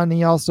later on,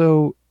 he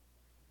also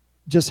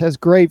just has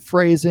great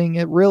phrasing.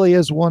 It really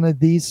is one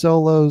of these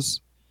solos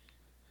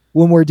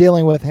when we're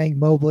dealing with Hank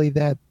Mobley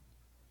that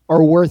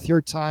are worth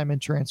your time in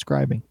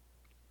transcribing.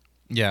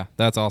 Yeah,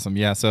 that's awesome.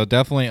 Yeah, so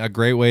definitely a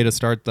great way to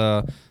start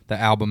the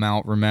album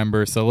out,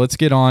 Remember. So let's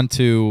get on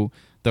to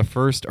the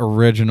first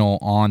original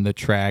on the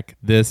track,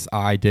 This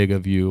I Dig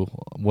of You.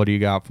 What do you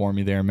got for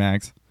me there,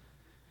 Max?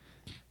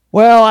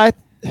 Well,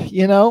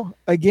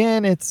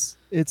 again, it's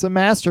a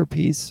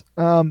masterpiece.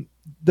 The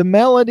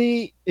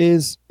melody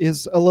is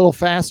a little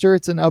faster.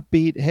 It's an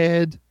upbeat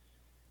head.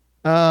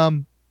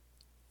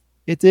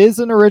 It is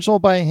an original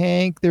by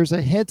Hank. There's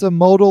a hint of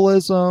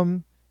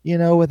modalism,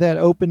 with that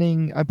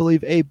opening, I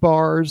believe, 8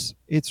 bars.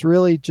 It's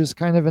really just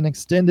kind of an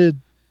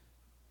extended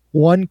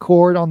 1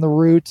 chord on the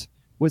root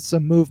with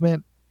some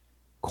movement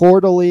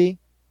chordally,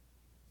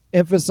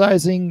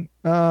 emphasizing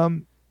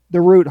the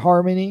root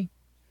harmony.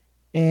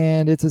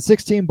 And it's a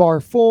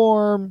 16-bar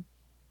form.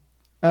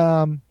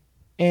 And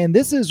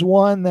this is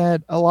one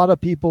that a lot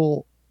of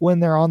people, when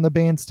they're on the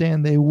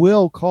bandstand, they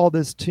will call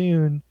this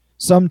tune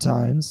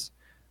sometimes.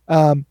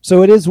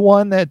 So it is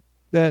one that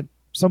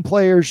some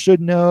players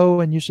should know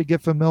and you should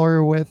get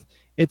familiar with.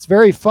 It's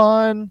very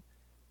fun.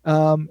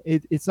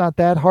 It's not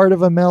that hard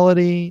of a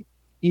melody,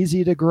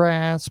 easy to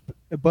grasp,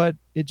 but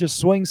it just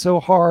swings so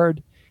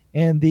hard.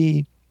 And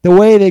the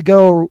way they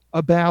go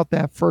about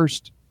that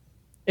first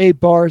 8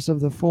 bars of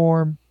the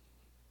form,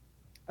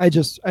 I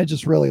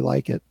just really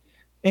like it.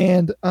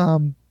 And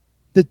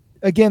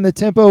the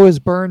tempo is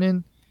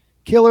burning,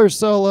 killer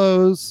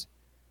solos,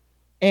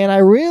 and I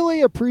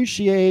really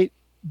appreciate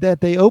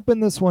that they open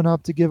this one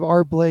up to give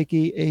Art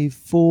Blakey a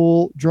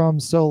full drum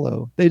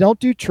solo. They don't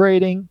do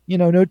trading,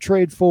 no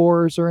trade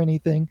fours or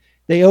anything.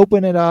 They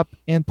open it up,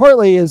 and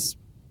partly is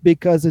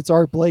because it's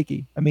Art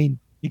Blakey. I mean,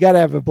 you got to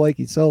have a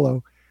Blakey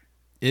solo.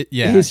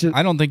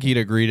 I don't think he'd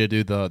agree to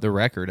do the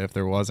record if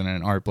there wasn't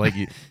an Art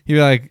Blakey. He'd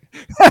be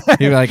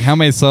like, how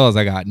many solos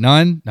I got?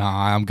 None? No,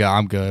 I'm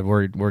good.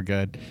 We're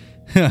good.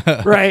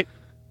 Right.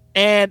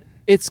 And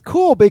it's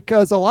cool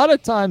because a lot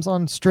of times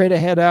on straight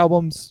ahead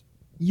albums,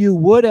 you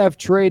would have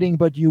trading,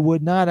 but you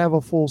would not have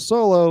a full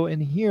solo.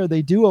 And here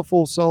they do a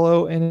full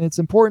solo. And it's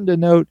important to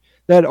note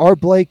that Art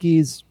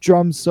Blakey's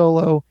drum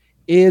solo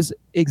is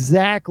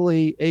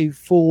exactly a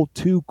full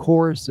 2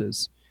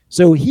 choruses.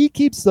 So he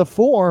keeps the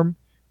form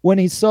when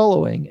he's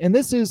soloing. And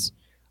this is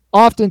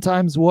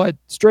oftentimes what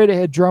straight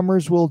ahead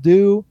drummers will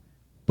do.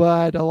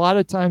 But a lot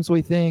of times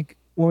we think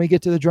when we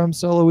get to the drum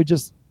solo, we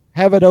just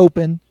have it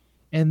open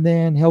and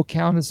then he'll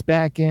count us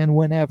back in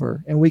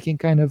whenever. And we can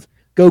kind of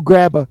go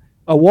grab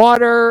a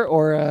water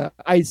or a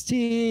iced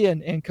tea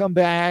and come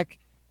back.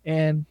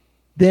 And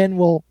then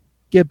we'll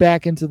get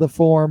back into the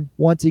form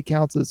once he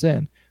counts us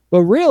in.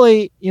 But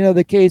really,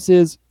 the case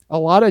is a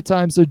lot of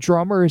times the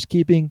drummer is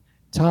keeping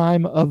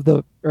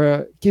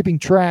keeping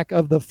track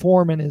of the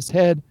form in his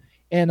head.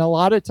 And a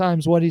lot of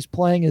times what he's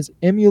playing is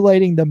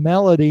emulating the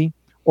melody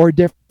or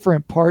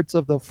different parts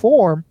of the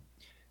form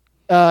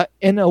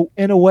in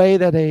a way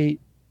that a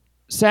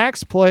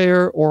sax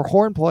player or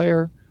horn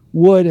player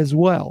would as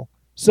well.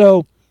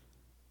 So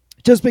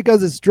just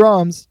because it's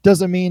drums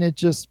doesn't mean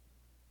it's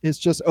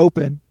just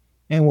open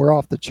and we're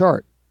off the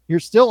chart. You're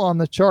still on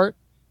the chart,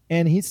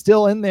 and he's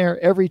still in there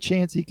every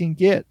chance he can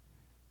get,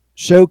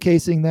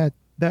 showcasing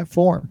that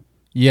form.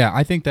 Yeah,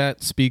 I think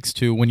that speaks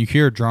to when you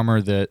hear a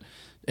drummer that,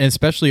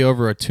 especially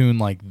over a tune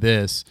like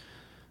this,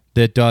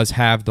 that does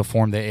have the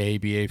form, the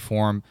AABA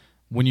form.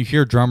 When you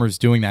hear drummers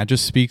doing that, it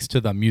just speaks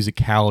to the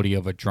musicality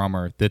of a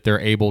drummer, that they're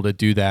able to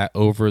do that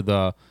over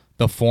the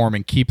form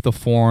and keep the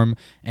form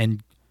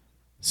and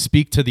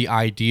speak to the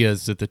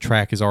ideas that the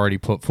track has already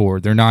put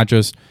forward. They're not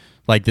just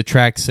like the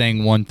track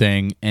saying one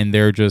thing and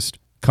they're just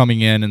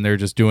coming in and they're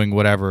just doing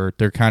whatever.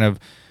 They're kind of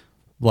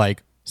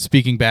like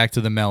speaking back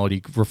to the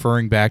melody,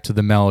 referring back to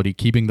the melody,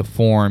 keeping the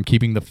form,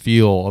 keeping the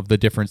feel of the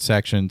different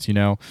sections,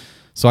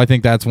 So I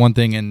think that's one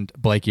thing, and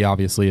Blakey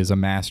obviously is a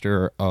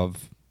master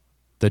of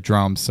the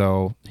drums,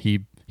 so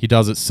he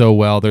does it so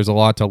well. There's a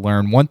lot to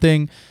learn. One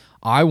thing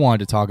I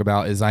wanted to talk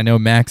about is I know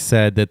Max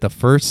said that the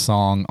first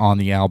song on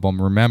the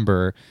album,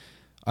 Remember,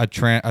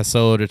 a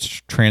solo to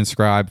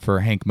transcribe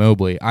for Hank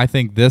Mobley. I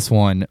think this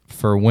one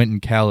for Wynton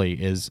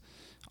Kelly is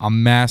a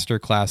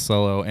masterclass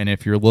solo, and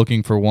if you're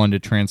looking for one to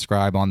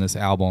transcribe on this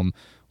album,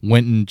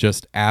 Wynton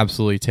just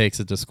absolutely takes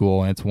it to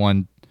school, and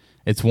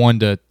it's one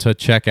to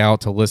check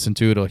out, to listen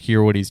to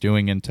hear what he's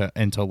doing, and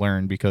to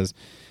learn, because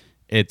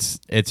it's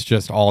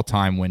just all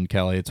time Wynton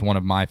Kelly. It's one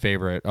of my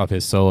favorite of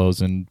his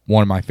solos and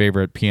one of my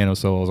favorite piano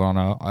solos on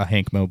a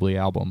Hank Mobley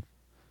album.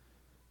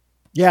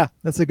 Yeah,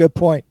 that's a good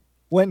point.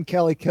 Wynton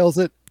Kelly kills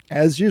it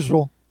as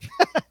usual.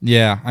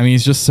 Yeah, I mean,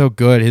 he's just so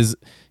good.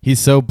 He's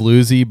so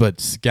bluesy, but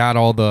it's got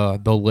all the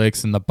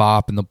licks and the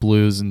bop and the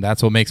blues, and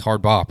that's what makes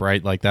hard bop,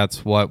 right? Like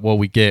that's what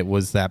we get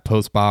was that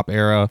post bop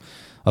era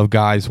of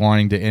guys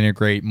wanting to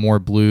integrate more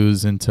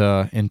blues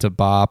into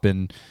bop,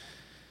 and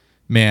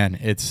man,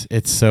 it's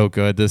so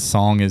good. This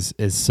song is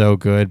so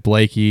good.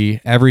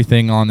 Blakey,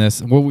 everything on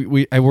this.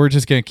 We're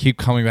just gonna keep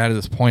coming back to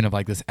this point of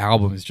like this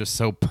album is just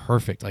so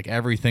perfect. Like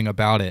everything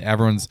about it,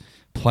 everyone's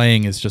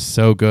playing is just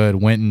so good.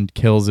 Wynton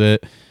kills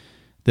it.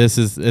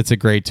 It's a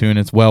great tune.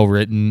 It's well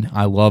written.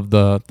 I love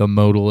the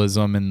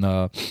modalism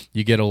and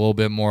you get a little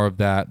bit more of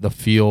the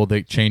feel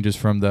that changes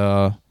from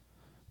the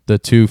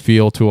 2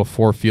 feel to a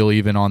 4 feel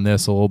even on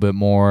this a little bit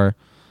more.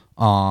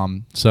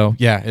 So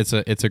yeah, it's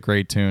a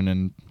great tune,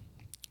 and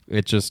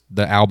it just,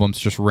 the album's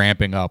just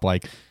ramping up.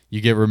 Like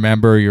you get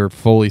Remember, you're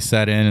fully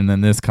set in, and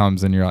then this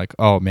comes and you're like,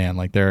 oh man,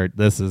 like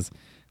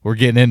we're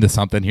getting into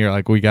something here.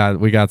 Like we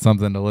got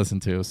something to listen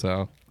to.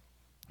 So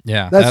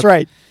yeah, that's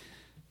right.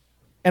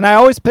 And I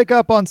always pick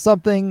up on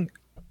something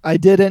I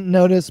didn't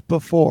notice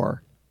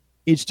before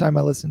each time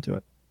I listen to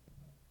it.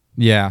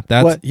 Yeah,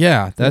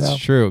 that's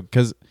true,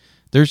 because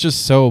there's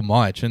just so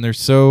much, and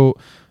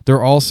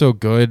they're all so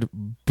good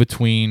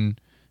between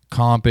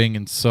comping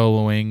and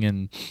soloing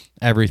and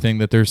everything,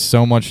 that there's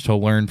so much to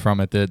learn from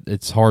it that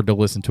it's hard to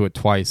listen to it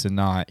twice and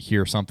not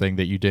hear something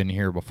that you didn't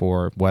hear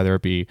before, whether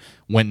it be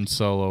Wynton's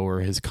solo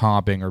or his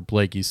comping or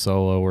Blakey's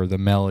solo or the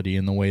melody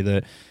and the way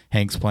that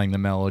Hank's playing the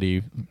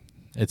melody.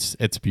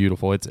 It's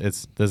beautiful.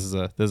 This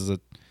is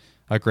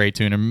a great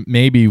tune, and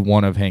maybe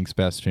one of Hank's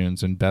best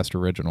tunes and best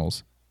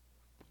originals.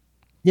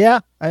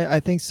 Yeah, I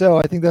think so.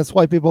 I think that's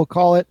why people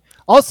call it.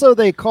 Also,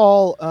 they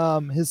call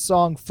his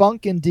song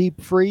Funk and Deep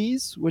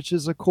Freeze, which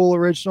is a cool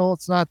original.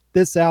 It's not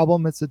this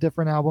album. It's a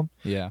different album.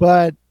 Yeah.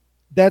 But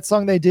that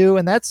song they do,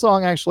 and that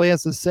song actually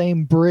has the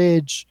same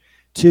bridge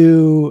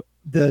to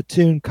the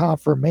tune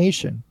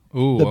Confirmation.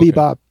 Ooh, the okay.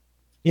 bebop.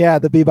 Yeah,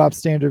 the bebop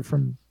standard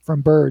from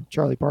Bird,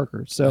 Charlie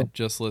Parker. I So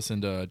just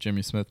listened to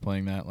Jimmy Smith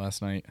playing that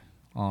last night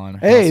on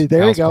hey,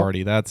 there you House go.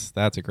 Party. That's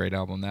a great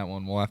album. That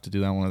one we'll have to do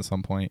that one at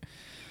some point.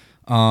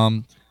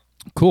 All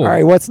Cool.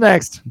 right, what's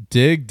next?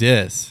 Dig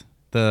Dis,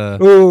 the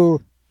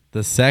Ooh,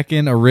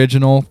 second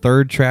original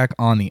third track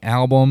on the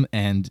album,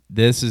 and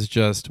this is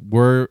just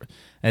we're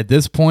at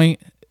this point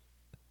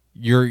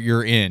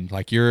you're in,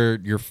 like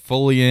you're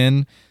fully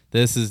in.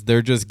 This is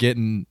they're just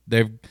getting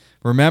they've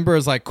remember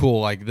is like cool,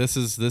 like this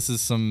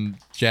is some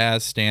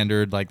jazz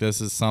standard, like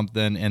this is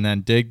something, and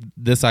then dig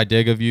this I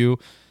dig of you,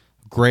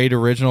 great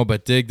original,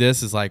 but dig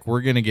this is like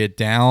we're gonna get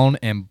down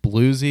and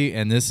bluesy,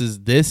 and this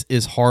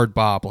is hard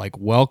bop, like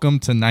welcome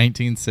to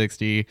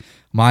 1960.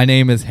 My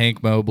name is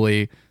Hank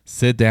Mobley.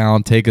 Sit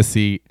down, take a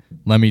seat.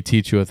 Let me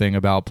teach you a thing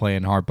about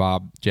playing hard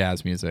bop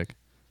jazz music.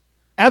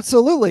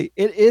 absolutely.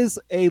 It is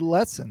a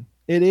lesson.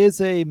 It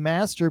is a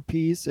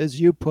masterpiece, as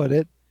you put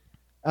it.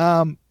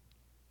 Um,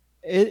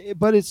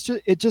 but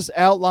it just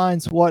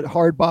outlines what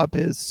hard bop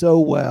is so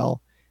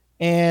well.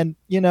 And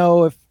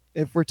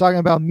if we're talking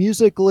about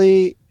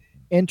musically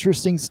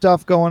interesting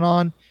stuff going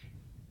on,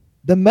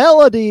 the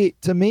melody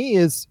to me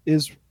is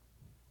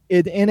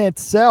it in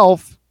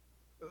itself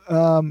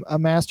a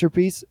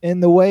masterpiece in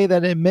the way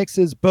that it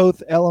mixes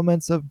both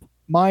elements of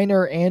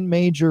minor and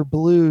major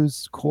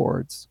blues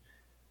chords,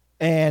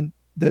 and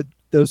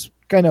those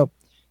kind of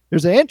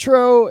there's an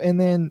intro,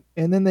 and then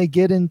they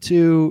get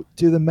into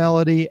the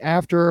melody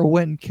after a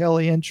Wynton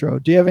Kelly intro.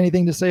 Do you have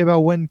anything to say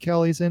about Wynton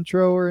Kelly's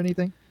intro or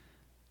anything?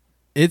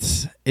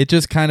 It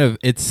just kind of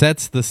it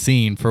sets the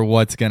scene for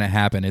what's gonna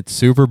happen. It's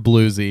super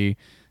bluesy.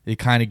 It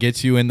kind of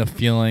gets you in the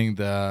feeling,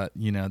 the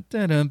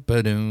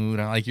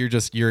like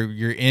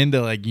you're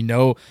into, like,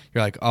 you're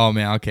like, oh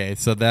man, okay,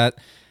 so that,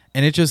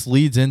 and it just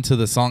leads into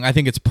the song. I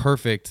think it's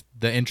perfect.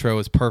 The intro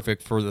is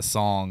perfect for the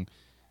song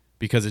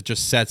because it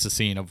just sets the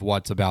scene of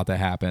what's about to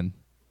happen.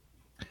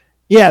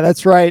 Yeah,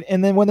 that's right.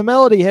 And then when the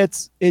melody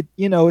hits,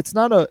 it's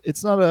not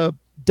a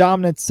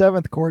dominant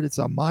seventh chord; it's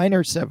a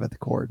minor seventh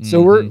chord.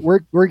 So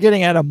we're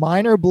getting at a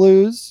minor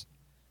blues,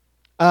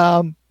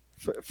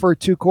 for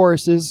two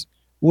choruses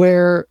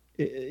where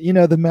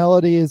the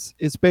melody is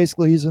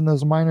basically using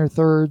those minor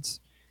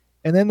thirds,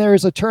 and then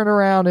there's a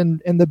turnaround,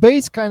 and the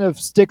bass kind of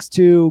sticks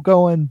to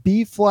going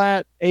B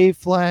flat, A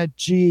flat,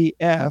 G,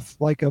 F,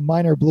 like a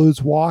minor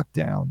blues walk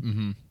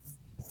down.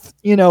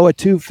 A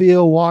two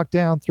feel walk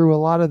down through a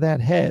lot of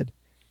that head.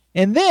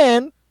 And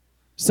then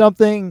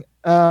something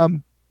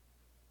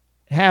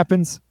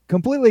happens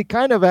completely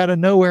kind of out of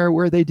nowhere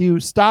where they do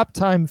stop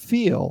time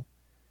feel.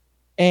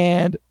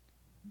 And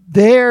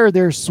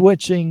they're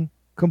switching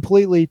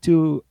completely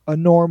to a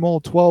normal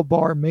 12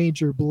 bar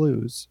major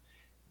blues.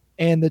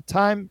 And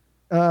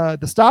the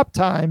stop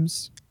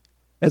times,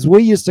 as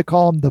we used to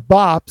call them, the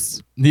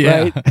bops,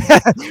 right?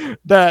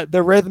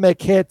 the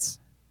rhythmic hits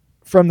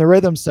from the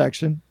rhythm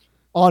section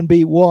on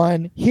beat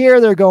one. Here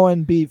they're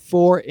going beat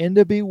four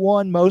into beat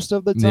one most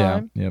of the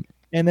time. Yep.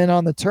 And then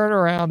on the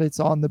turnaround, it's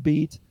on the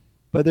beat,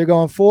 but they're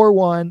going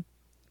 4-1,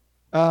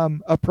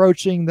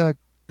 approaching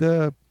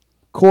the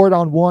chord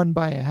on one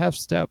by a half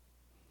step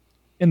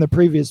in the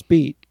previous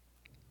beat.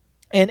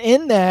 And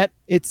in that,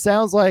 it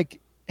sounds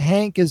like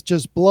Hank is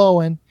just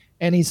blowing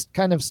and he's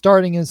kind of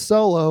starting his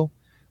solo.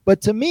 But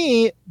to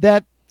me,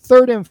 that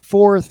third and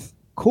fourth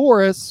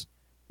chorus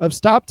of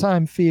stop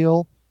time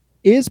feel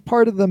is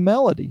part of the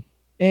melody.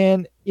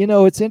 And,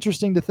 it's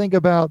interesting to think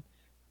about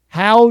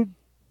how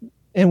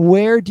and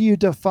where do you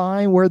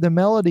define where the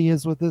melody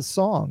is with this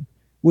song?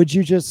 Would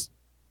you just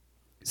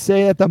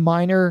say that the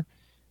minor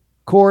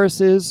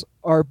choruses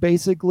are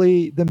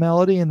basically the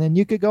melody and then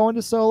you could go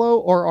into solo?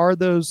 Or are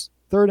those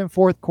third and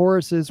fourth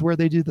choruses where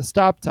they do the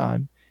stop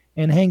time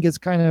and Hank is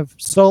kind of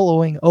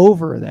soloing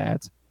over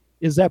that?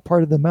 Is that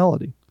part of the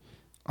melody?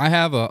 I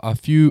have a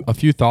few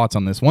thoughts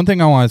on this. One thing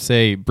I want to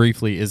say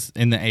briefly is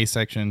in the A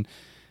section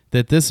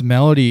that this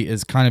melody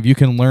is kind of, you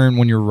can learn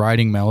when you're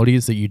writing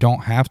melodies that you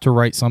don't have to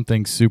write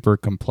something super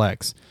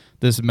complex.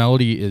 This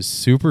melody is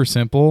super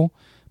simple,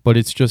 but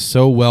it's just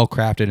so well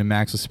crafted. And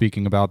Max was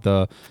speaking about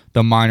the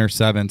minor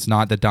sevenths,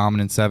 not the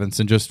dominant sevenths,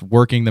 and just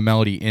working the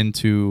melody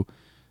into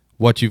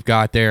what you've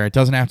got there. It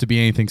doesn't have to be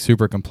anything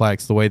super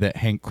complex, the way that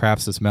Hank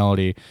crafts this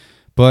melody.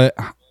 But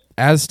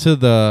as to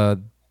the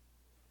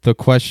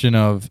question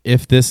of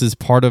if this is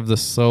part of the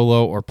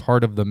solo or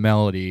part of the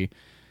melody,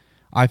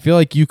 I feel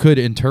like you could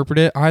interpret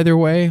it either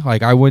way.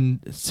 Like, I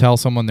wouldn't tell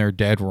someone they're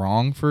dead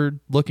wrong for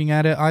looking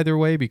at it either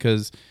way,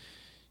 because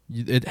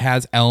it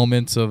has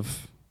elements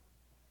of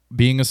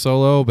being a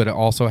solo, but it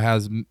also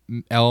has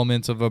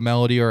elements of a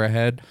melody or a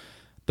head.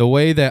 The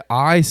way that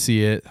I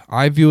see it,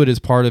 I view it as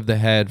part of the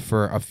head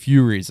for a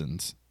few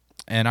reasons.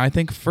 And I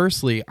think,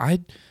 firstly, I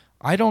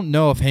don't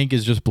know if Hank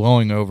is just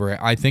blowing over it.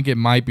 I think it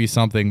might be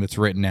something that's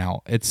written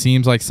out. It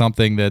seems like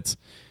something that's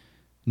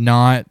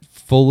not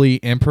fully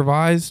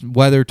improvised.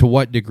 Whether to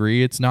what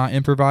degree it's not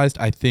improvised,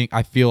 I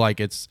feel like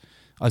it's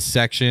a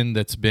section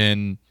that's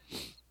been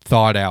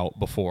thought out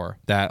before.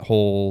 That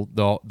whole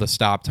the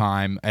stop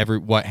time,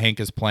 what Hank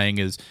is playing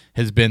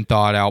has been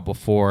thought out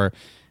before,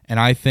 and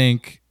I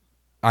think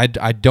I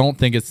don't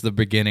think it's the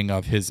beginning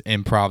of his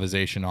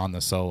improvisation on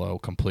the solo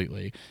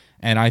completely.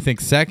 And I think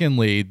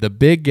secondly, the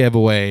big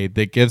giveaway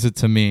that gives it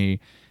to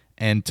me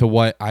and to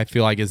what I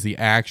feel like is the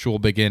actual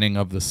beginning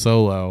of the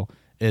solo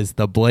is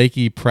the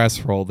Blakey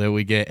press roll that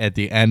we get at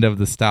the end of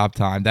the stop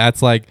time.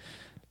 That's like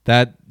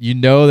that,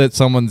 that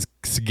someone's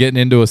getting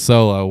into a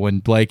solo when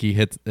Blakey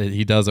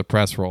he does a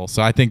press roll.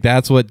 So I think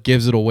that's what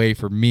gives it away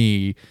for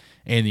me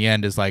in the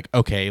end, is like,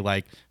 okay,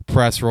 like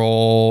press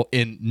roll,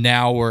 and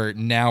now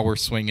we're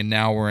swinging,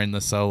 now we're in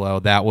the solo.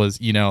 That was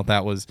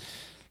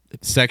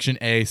section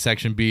A,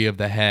 section B of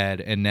the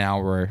head, and now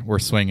we're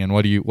swinging.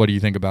 What do you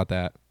think about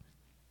that?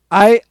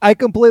 I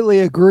completely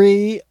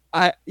agree.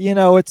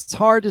 It's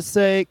hard to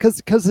say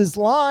because his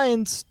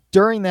lines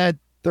during that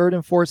third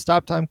and fourth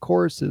stop time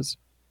choruses,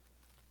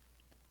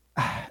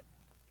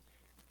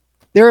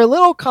 they're a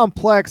little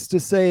complex to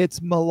say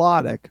it's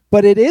melodic,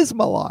 but it is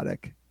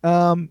melodic.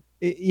 I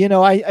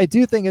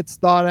do think it's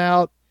thought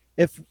out.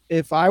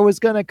 If I was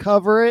going to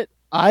cover it,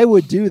 I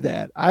would do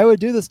that. I would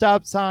do the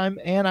stop time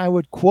and I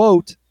would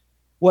quote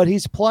what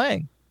he's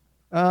playing.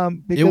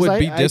 It would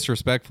be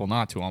disrespectful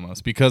not to,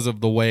 almost, because of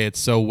the way it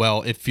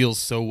feels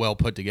so well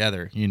put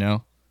together.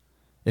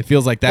 It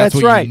feels like that's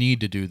what right. You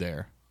need to do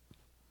there.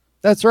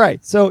 That's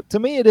right. So to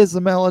me, it is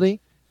the melody,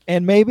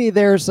 and maybe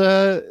there's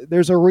a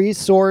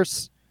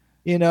resource,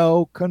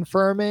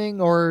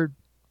 confirming or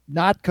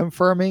not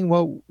confirming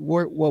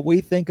what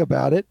we think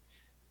about it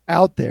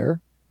out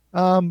there.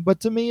 But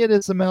to me, it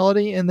is the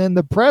melody, and then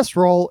the press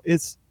roll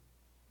is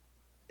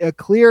a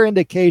clear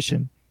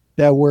indication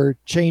that we're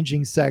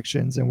changing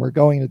sections and we're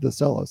going to the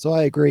solo. So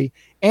I agree.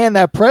 And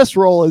that press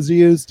roll is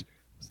used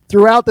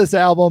throughout this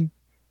album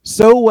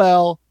so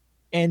well.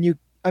 And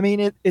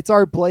it's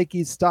Art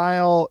Blakey's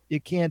style.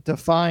 You can't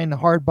define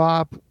hard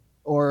bop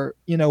or,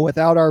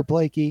 without Art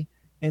Blakey.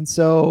 And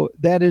so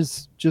that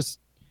is just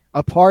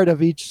a part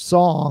of each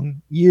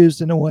song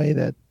used in a way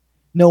that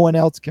no one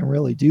else can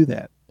really do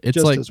that. It's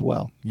just like, as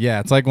well. Yeah.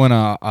 It's like when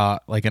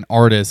like an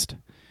artist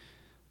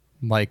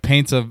like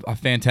paints a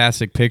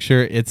fantastic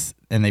picture,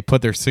 and they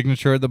put their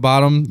signature at the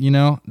bottom,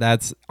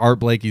 that's Art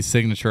Blakey's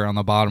signature on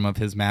the bottom of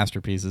his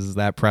masterpieces, is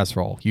that press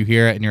roll. You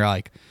hear it and you're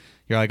like,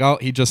 oh,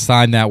 he just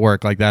signed that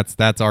work. Like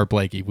that's Art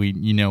Blakey. We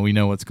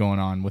know what's going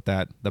on with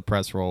the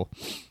press roll.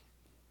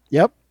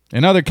 Yep.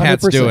 And other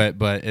cats 100%. do it,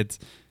 but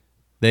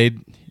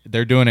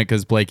they're doing it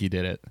because Blakey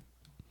did it.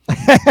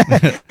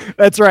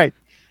 That's right.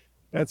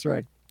 That's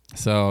right.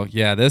 So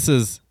yeah, this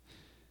is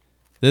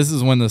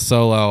when the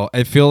solo,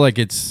 I feel like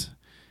it's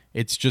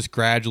just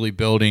gradually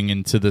building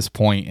into this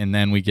point, and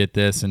then we get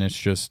this, and it's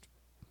just,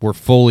 we're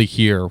fully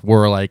here.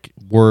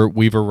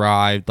 We've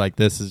arrived. Like,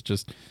 this is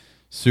just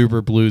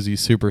super bluesy,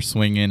 super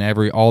swinging.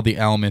 All the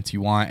elements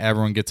you want.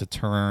 Everyone gets a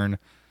turn.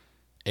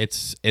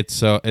 It's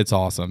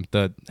awesome.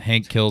 The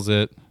Hank kills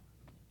it.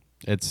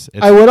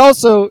 I would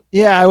also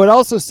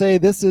say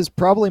this is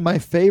probably my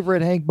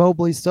favorite Hank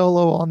Mobley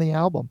solo on the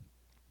album.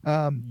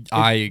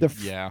 I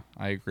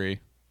agree.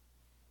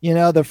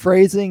 The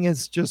phrasing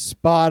is just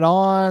spot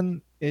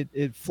on.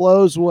 It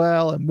flows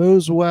well. It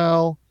moves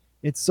well.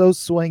 It's so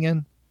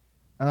swinging.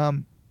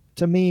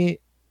 To me,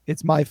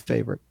 it's my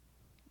favorite.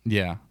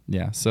 Yeah.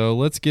 So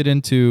let's get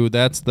into,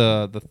 that's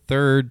the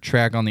third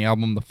track on the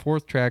album. The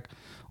fourth track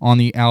on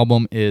the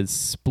album is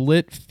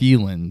Split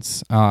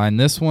Feelings. And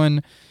this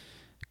one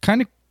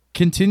kind of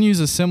continues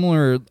a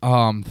similar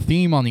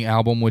theme on the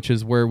album, which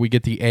is where we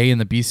get the A and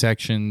the B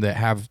section that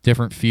have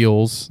different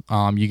feels.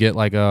 You get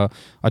like a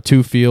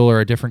 2 feel or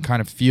a different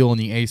kind of feel in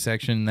the A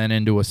section, then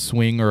into a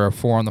swing or a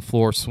 4 on the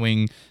floor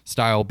swing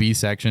style B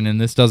section.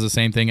 And this does the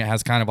same thing. It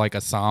has kind of like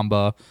a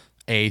samba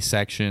A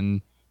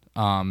section,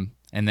 and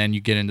then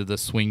you get into the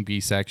swing B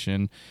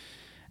section.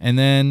 And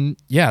then,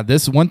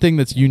 this one thing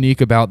that's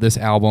unique about this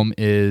album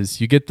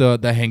is you get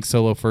the Hank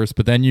solo first,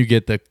 but then you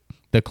get the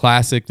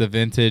classic, the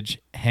vintage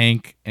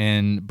Hank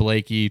and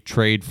Blakey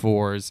trade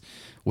fours,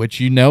 which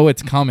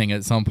it's coming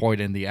at some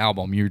point in the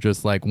album. You're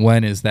just like,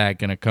 when is that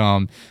going to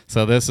come?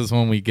 So this is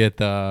when we get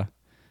the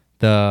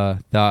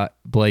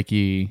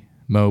Blakey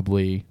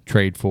Mobley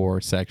trade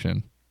four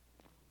section.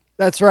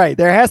 That's right.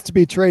 There has to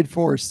be trade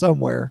fours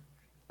somewhere.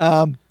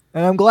 And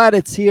I'm glad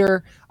it's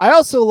here. I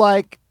also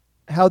like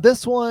how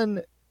this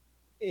one,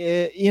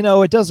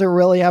 it doesn't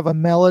really have a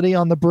melody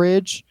on the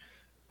bridge,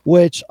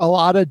 which a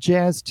lot of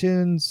jazz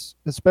tunes,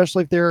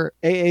 especially if they're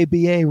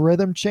AABA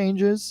rhythm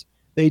changes,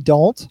 they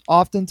don't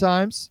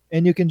oftentimes,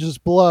 and you can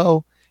just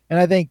blow. And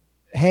I think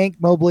Hank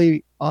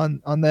Mobley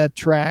on that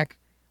track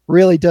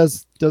really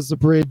does the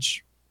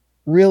bridge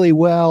really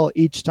well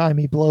each time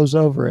he blows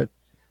over it.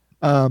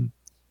 And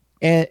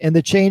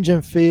the change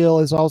in feel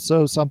is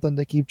also something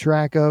to keep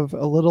track of,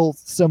 a little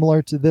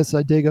similar to This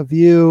I Dig of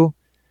You.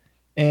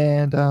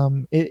 And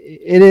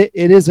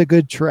it is a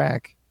good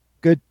track.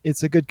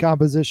 It's a good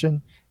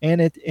composition. And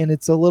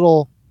it's a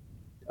little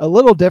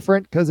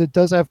different because it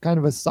does have kind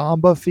of a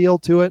samba feel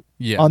to it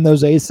on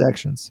those A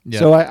sections. Yeah.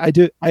 So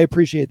I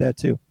appreciate that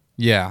too.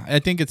 Yeah, I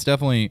think it's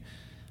definitely.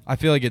 I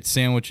feel like it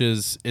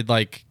sandwiches. It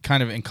like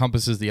kind of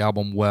encompasses the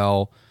album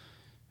well.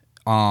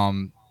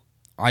 Um,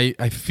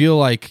 I feel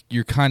like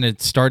you're kind of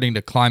starting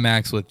to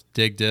climax with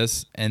Dig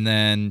This, and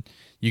then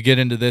you get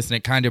into this, and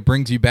it kind of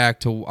brings you back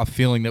to a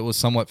feeling that was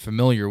somewhat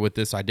familiar with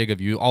this I Dig of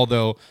You,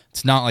 although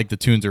it's not like the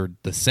tunes are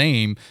the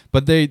same,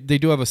 but they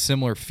do have a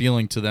similar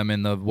feeling to them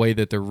in the way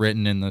that they're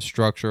written and the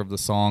structure of the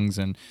songs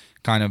and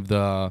kind of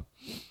the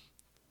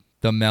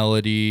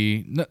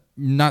melody,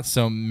 not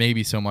so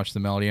maybe so much the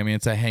melody. I mean,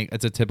 it's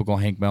a typical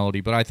Hank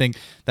melody, but I think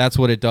that's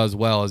what it does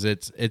well. Is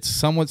it's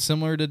somewhat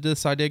similar to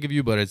This I Dig of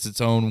You, but it's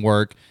its own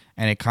work,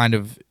 and it kind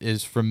of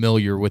is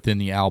familiar within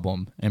the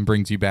album and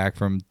brings you back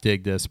from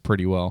Dig This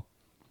pretty well.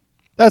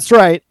 That's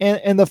right,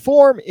 and the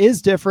form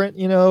is different.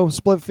 You know,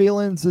 Split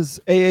Feelings is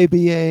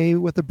AABA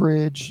with a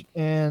bridge,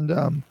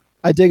 and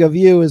I Dig of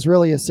You is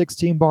really a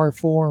 16-bar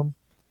form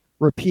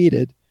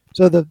repeated.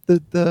 So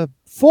the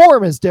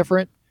form is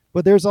different,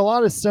 but there's a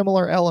lot of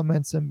similar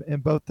elements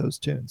in both those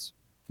tunes.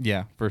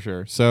 Yeah, for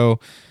sure. So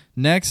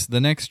the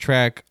next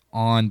track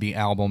on the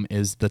album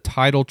is the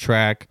title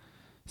track,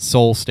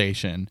 Soul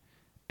Station.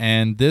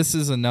 And this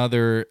is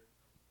another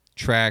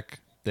track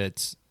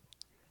that's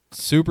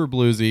super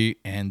bluesy,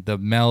 and the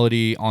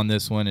melody on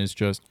this one is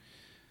just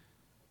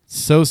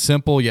so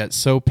simple yet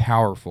so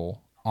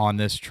powerful on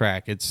this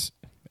track. It's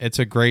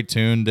a great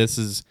tune. This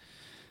is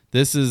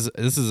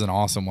an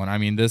awesome one. I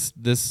mean,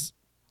 this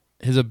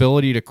his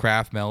ability to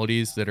craft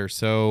melodies that are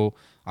so,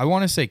 I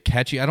want to say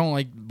catchy. I don't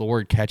like the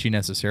word catchy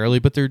necessarily,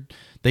 but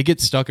they get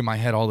stuck in my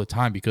head all the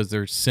time because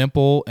they're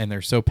simple and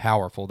they're so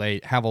powerful. They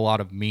have a lot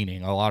of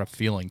meaning, a lot of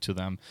feeling to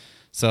them.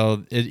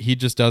 So he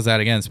just does that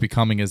again. It's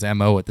becoming his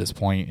MO at this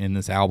point in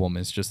this album.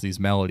 It's just these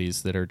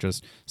melodies that are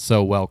just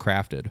so well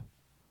crafted.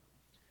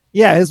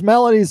 Yeah, his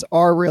melodies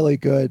are really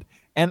good.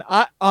 And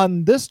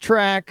on this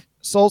track,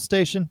 Soul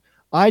Station,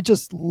 I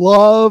just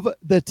love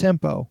the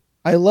tempo.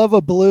 I love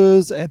a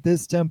blues at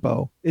this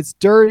tempo. It's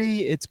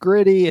dirty, it's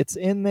gritty, it's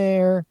in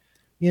there.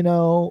 You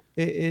know,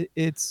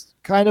 it's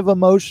kind of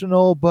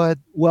emotional, but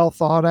well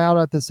thought out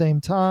at the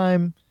same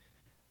time.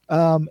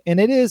 And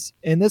it is,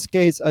 in this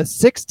case, a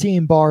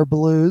 16-bar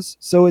blues.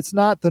 So it's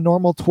not the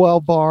normal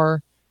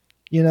 12-bar,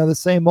 you know, the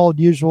same old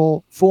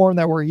usual form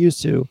that we're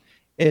used to.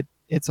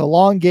 It's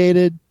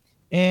elongated,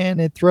 and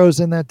it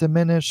throws in that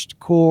diminished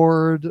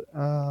chord.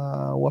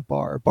 What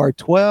bar? Bar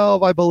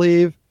 12, I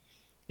believe.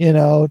 You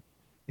know,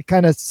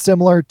 kind of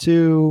similar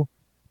to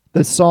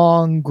the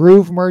song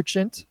Groove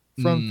Merchant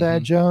from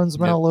Thad Jones,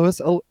 Mel Lewis,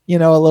 you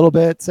know, a little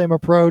bit same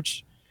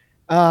approach.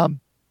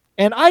 And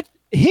I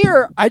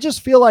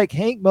just feel like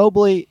Hank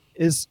Mobley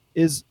is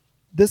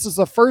this is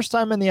the first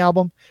time in the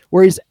album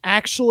where he's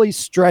actually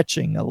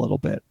stretching a little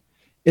bit.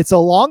 It's a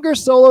longer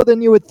solo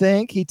than you would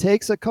think. He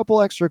takes a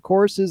couple extra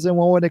courses than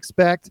one would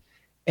expect.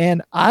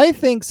 And I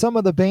think some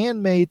of the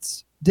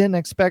bandmates didn't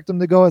expect him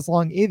to go as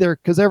long either,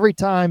 because every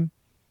time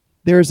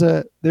there's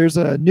a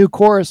new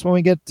chorus, when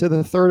we get to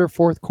the third or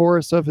fourth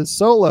chorus of his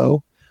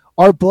solo,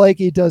 Art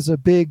Blakey does a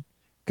big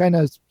kind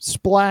of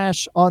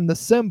splash on the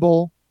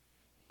cymbal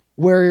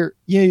where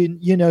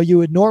you know you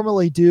would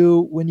normally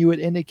do when you would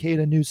indicate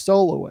a new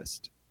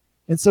soloist.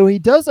 And so he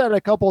does that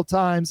a couple of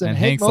times, and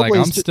Hank's like,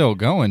 I'm still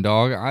going,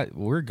 dog.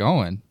 We're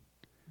going.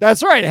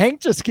 That's right.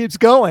 Hank just keeps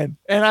going.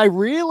 And I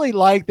really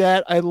like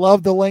that. I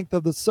love the length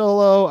of the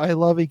solo. I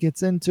love he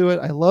gets into it.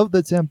 I love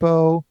the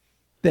tempo.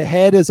 The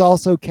head is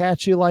also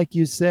catchy, like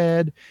you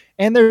said.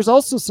 And there's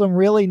also some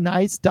really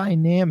nice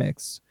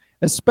dynamics,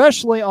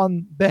 especially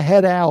on the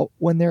head out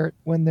when they're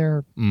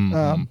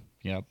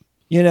yep.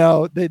 You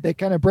know, they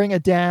kind of bring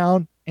it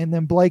down, and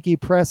then Blakey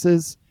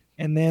presses,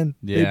 and then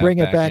they bring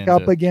it back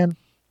up again.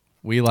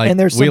 We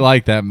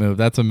like that move.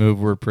 That's a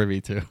move we're privy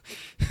to.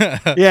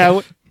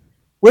 Yeah,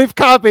 we've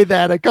copied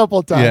that a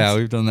couple times. Yeah,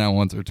 we've done that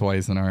once or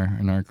twice in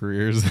our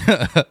careers.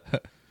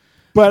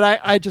 But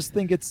I just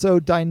think it's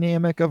so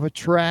dynamic of a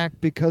track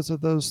because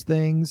of those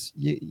things.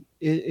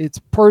 It's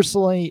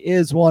personally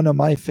is one of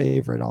my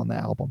favorite on the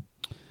album.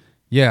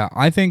 Yeah,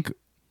 I think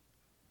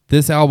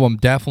this album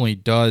definitely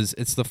does.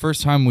 It's the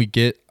first time we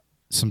get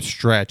some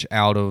stretch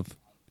out of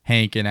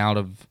Hank and out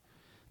of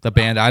the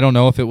band. I don't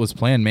know if it was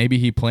planned. Maybe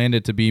he planned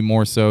it to be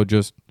more so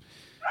just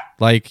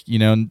like, you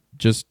know,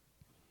 just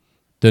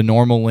the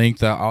normal length,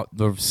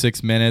 the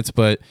 6 minutes.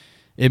 But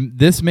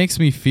this makes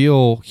me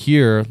feel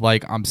here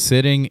like I'm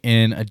sitting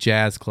in a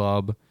jazz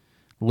club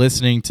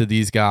listening to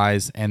these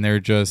guys, and they're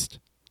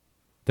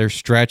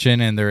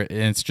stretching, and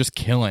it's just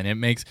killing.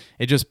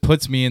 It just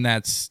puts me in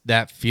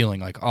that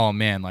feeling like, oh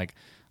man, like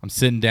I'm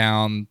sitting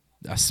down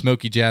a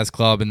smoky jazz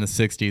club in the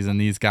 60s,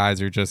 and these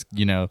guys are just,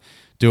 you know,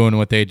 doing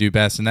what they do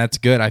best. And that's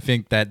good. I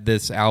think that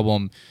this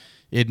album,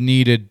 it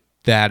needed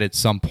that at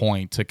some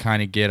point to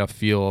kind of get a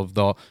feel of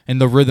the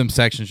rhythm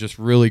section's just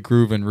really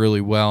grooving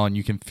really well, and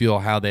you can feel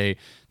how they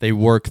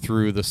work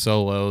through the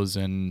solos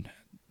and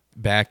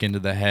back into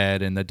the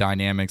head and the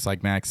dynamics,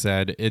 like Max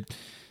said.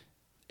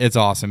 It's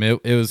awesome.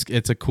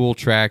 It's a cool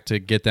track to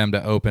get them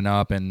to open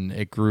up, and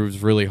it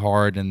grooves really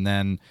hard, and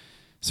then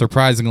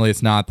surprisingly,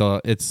 it's not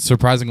it's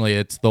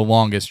the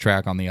longest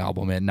track on the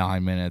album at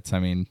 9 minutes. I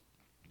mean,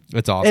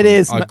 it's awesome. It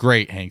is a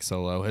great Hank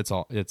solo.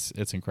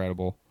 It's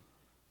incredible.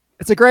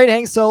 It's a great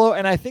Hank solo,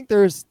 and I think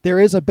there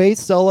is a bass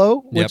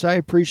solo, which I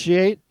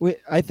appreciate.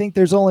 I think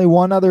there's only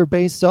one other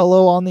bass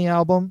solo on the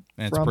album.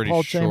 And it's from pretty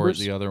Paul short, Chambers.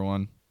 the other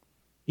one.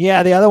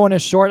 Yeah, the other one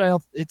is short.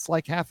 It's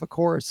like half a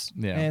chorus.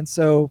 Yeah. And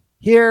so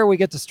here we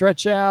get to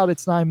stretch out.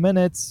 It's 9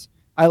 minutes.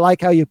 I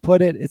like how you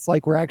put it. It's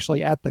like we're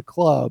actually at the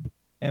club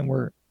and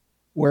we're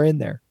in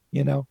there,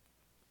 you know?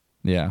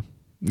 Yeah.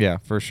 Yeah,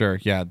 for sure.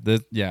 Yeah.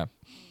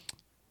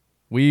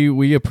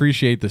 We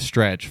appreciate the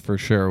stretch for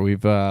sure.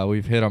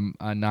 We've hit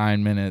a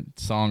 9 minute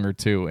song or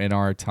two in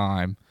our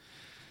time.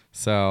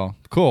 So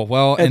cool.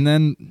 Well, and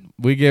then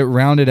we get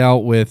rounded out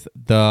with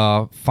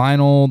the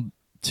final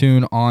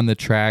tune on the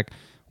track,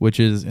 which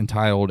is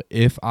entitled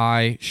 "If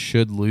I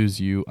Should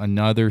Lose You,"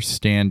 another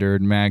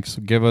standard. Max,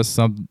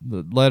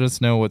 let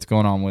us know what's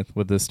going on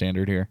with this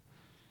standard here.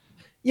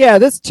 Yeah,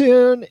 this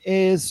tune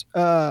is it's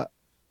an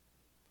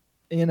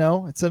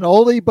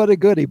oldie but a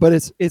goodie,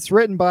 but it's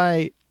written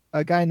by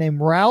a guy named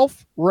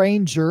Ralph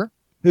Ranger,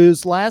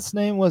 whose last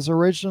name was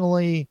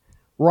originally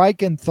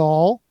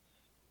Reichenthal.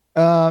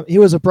 He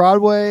was a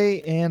Broadway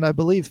and I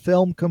believe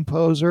film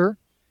composer.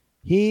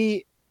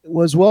 He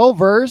was well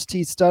versed.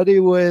 He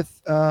studied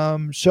with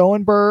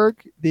Schoenberg,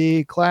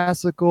 the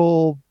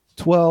classical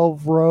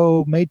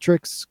 12-row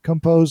matrix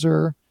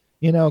composer,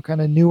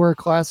 kind of newer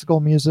classical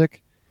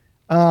music.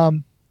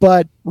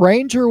 But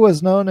Ranger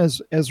was known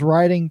as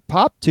writing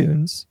pop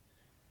tunes,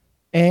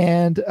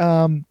 and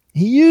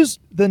he used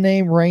the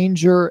name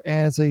Ranger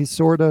as a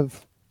sort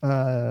of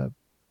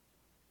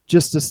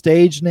just a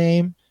stage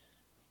name.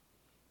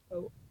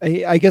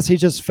 I guess he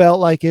just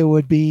felt like it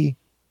would be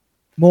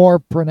more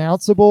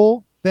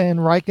pronounceable than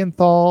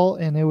Reichenthal,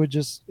 and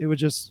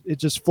it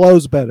just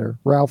flows better.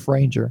 Ralph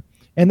Ranger.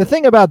 And the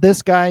thing about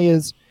this guy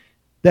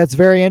that's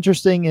very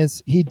interesting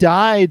is he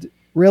died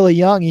really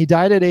young. He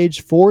died at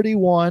age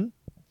 41,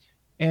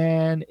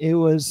 and he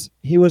was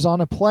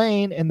on a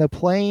plane, and the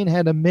plane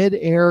had a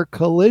mid-air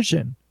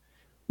collision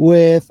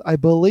with, I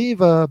believe,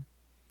 a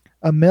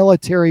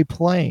military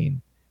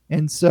plane.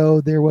 And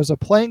so there was a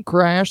plane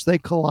crash. They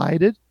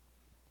collided,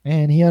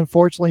 and he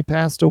unfortunately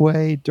passed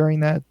away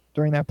during that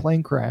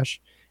plane crash.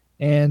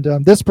 And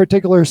this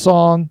particular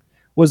song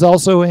was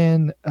also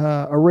in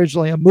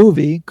originally a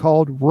movie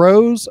called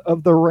Rose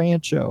of the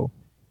Rancho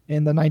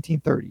in the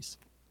 1930s.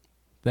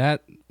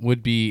 That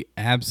would be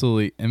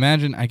absolutely...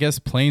 Imagine, I guess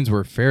planes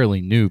were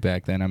fairly new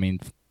back then. I mean,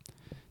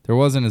 there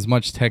wasn't as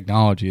much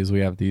technology as we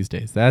have these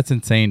days. That's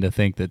insane to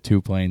think that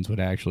two planes would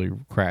actually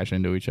crash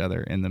into each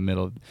other in the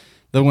middle.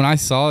 Though when I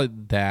saw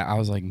that, I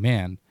was like,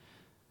 man,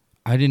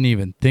 I didn't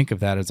even think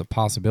of that as a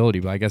possibility.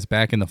 But I guess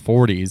back in the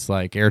 40s,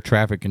 like air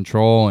traffic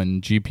control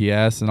and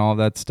GPS and all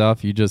that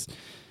stuff, you just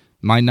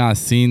might not have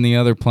seen the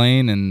other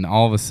plane, and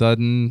all of a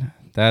sudden,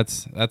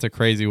 that's a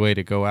crazy way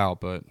to go out.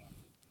 But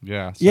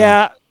yeah. So.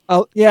 Yeah,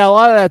 a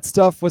lot of that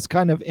stuff was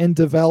kind of in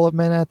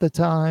development at the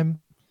time.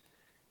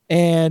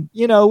 And,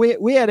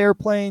 we had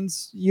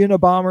airplanes,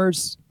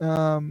 Unabombers,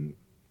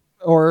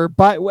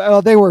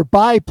 they were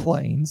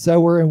biplanes that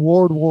were in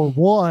World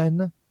War I,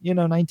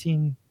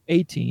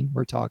 1918,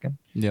 we're talking.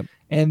 Yep.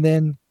 And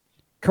then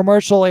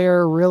commercial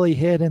air really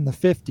hit in the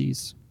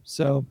 50s.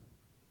 So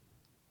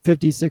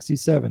 50s, 60s,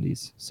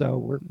 70s. So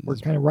we're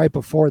kind of right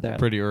before that.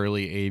 Pretty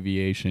early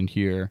aviation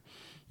here.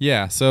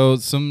 Yeah, so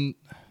some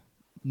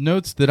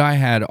notes that I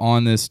had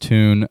on this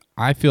tune,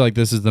 I feel like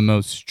this is the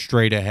most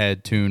straight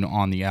ahead tune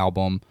on the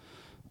album.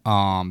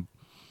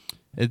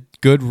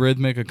 Good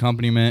rhythmic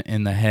accompaniment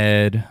in the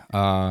head.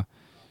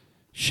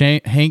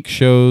 Hank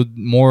showed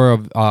more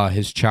of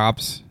his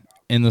chops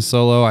in the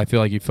solo. I feel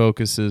like he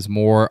focuses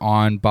more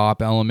on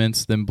bop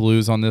elements than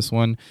blues on this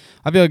one.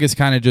 I feel like it's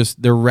kind of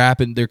just they're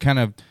rapping, they're kind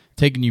of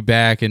taking you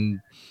back, and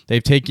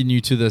they've taken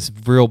you to this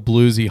real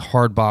bluesy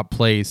hard bop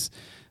place,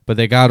 but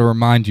they got to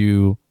remind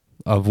you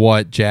of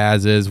what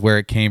jazz is, where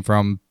it came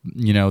from,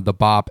 the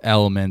bop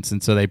elements,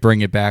 and so they bring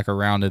it back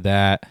around to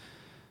that.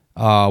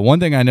 One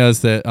thing I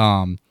noticed that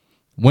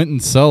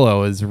Wynton's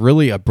solo is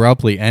really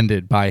abruptly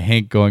ended by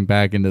Hank going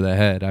back into the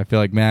head. I feel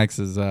like Max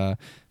has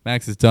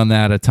done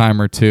that a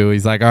time or two.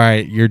 He's like, all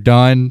right, you're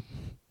done.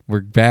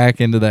 We're back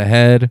into the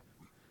head.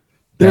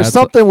 There's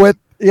something with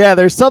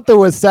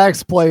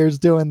sax players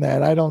doing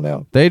that. I don't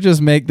know. They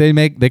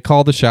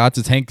call the shots.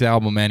 It's Hank's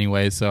album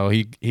anyway, so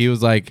he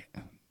was like,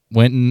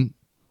 Wynton,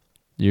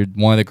 you're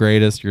one of the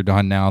greatest. You're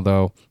done now,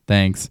 though.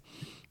 Thanks.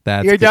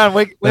 You're done.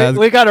 We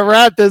got to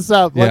wrap this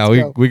up.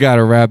 We got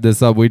to wrap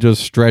this up. We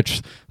just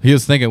stretched. He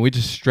was thinking we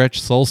just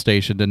stretched Soul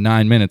Station to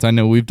 9 minutes. I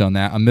know we've done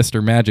that. A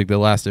Mr. Magic that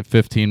lasted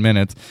 15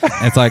 minutes.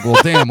 And it's like,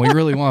 well, damn, we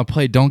really want to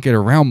play Don't Get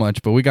Around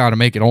Much, but we got to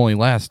make it only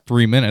last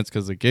 3 minutes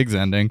because the gig's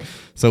ending.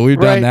 So we've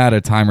done that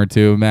a time or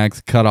two. Max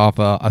cut off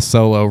a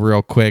solo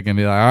real quick and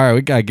be like, all right,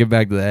 we got to get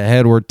back to the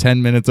head. We're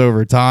 10 minutes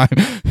over time.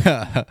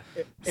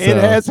 It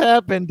has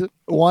happened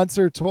once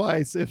or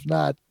twice, if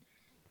not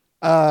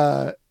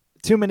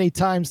too many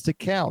times to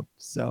count.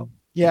 So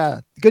Yeah,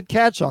 good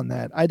catch on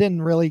that. I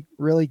didn't really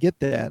get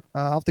that.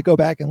 I'll have to go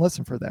back and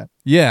listen for that.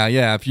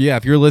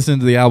 If you're listening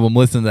to the album,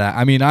 listen to that.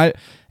 I mean,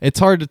 it's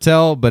hard to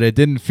tell, but it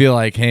didn't feel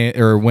like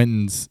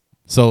Wynton's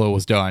solo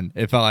was done.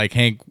 It felt like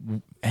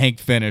Hank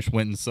finished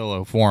Wynton's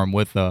solo for him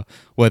with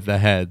the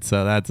head.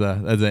 So that's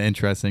an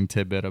interesting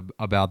tidbit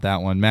about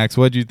that one. Max,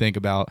 what did you think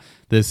about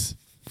this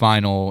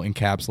final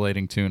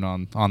encapsulating tune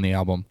on the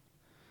album?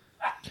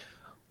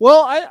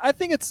 Well, I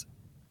think it's,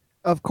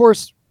 of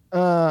course,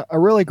 a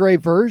really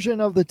great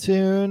version of the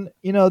tune.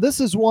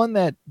 This is one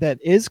that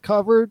is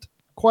covered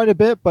quite a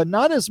bit, but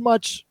not as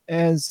much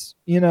as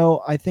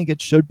I think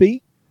it should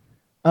be.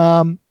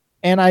 And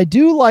I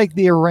do like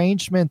the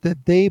arrangement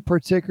that they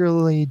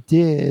particularly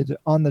did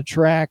on the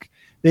track.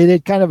 They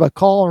did kind of a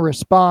call and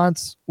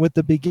response with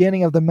the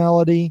beginning of the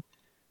melody,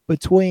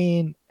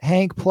 between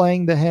Hank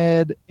playing the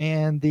head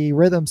and the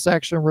rhythm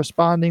section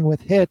responding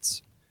with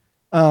hits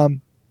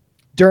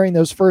during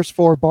those first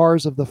 4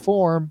 bars of the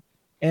form.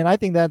 And I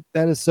think that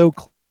is so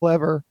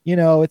clever.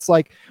 It's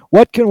like,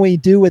 what can we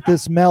do with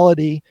this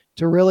melody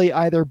to really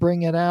either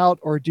bring it out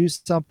or do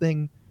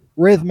something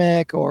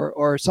rhythmic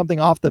or something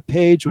off the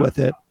page with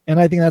it? And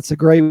I think that's a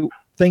great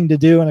thing to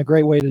do and a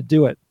great way to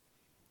do it.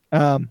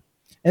 And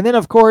then,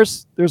 of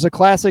course, there's a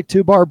classic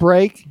 2-bar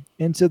break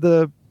into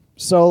the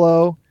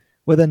solo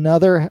with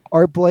another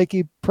Art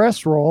Blakey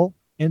press roll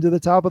into the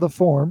top of the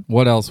form.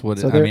 What else would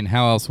it?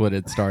 How else would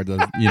it start?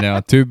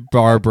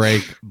 2-bar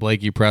break,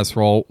 Blakey press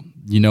roll.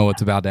 You know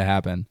what's about to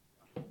happen.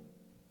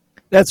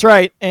 That's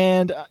right.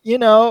 And,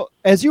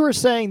 as you were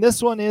saying,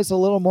 this one is a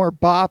little more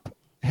bop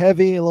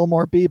heavy, a little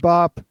more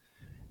bebop.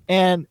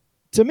 And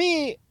to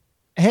me,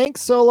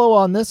 Hank's solo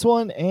on this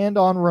one and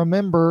on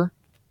Remember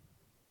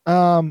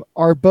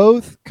are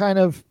both kind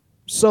of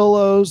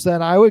solos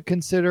that I would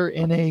consider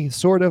in a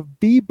sort of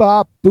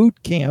bebop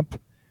boot camp,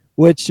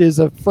 which is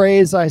a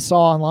phrase I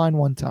saw online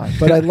one time.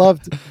 But I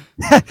loved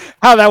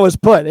how that was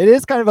put. It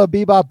is kind of a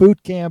bebop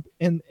boot camp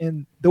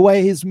in the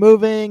way he's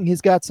moving.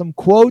 He's got some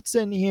quotes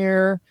in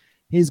here.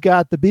 He's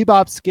got the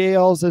bebop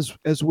scales,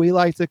 as we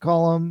like to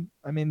call them.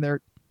 I mean,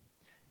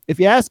 if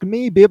you ask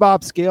me,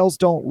 bebop scales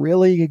don't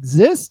really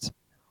exist.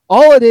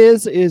 All it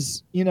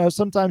is,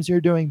 sometimes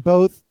you're doing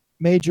both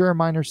major and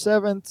minor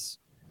sevenths.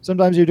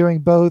 Sometimes you're doing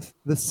both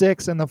the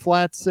 6 and the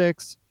flat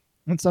 6.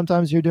 And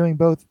sometimes you're doing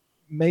both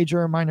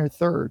major and minor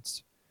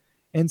thirds.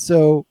 And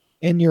so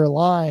in your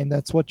line,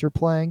 that's what you're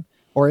playing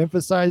or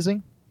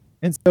emphasizing.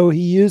 And so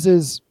he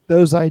uses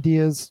those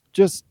ideas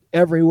just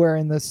everywhere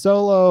in the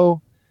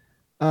solo.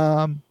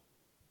 And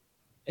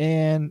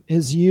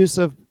his use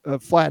of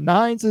flat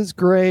 9s is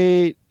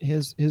great.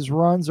 His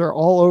runs are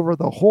all over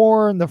the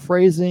horn. The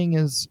phrasing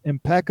is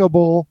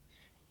impeccable.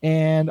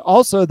 And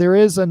also there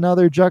is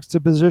another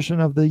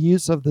juxtaposition of the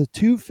use of the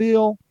 2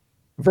 feel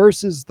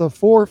versus the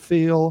 4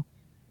 feel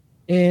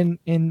in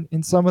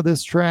some of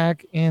this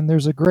track. And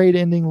there's a great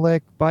ending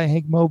lick by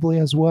Hank Mobley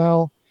as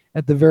well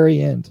at the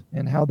very end,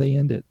 and how they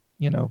end it.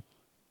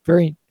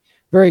 Very,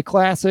 very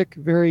classic,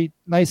 very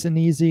nice and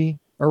easy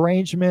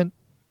arrangement,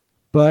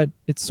 but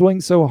it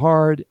swings so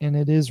hard, and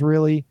it is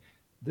really,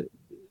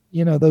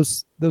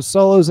 those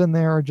solos in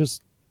there are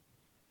just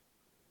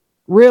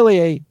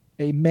really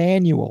a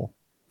manual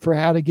for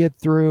how to get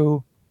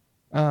through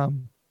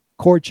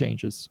chord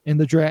changes in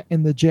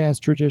the jazz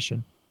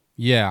tradition.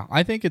 Yeah,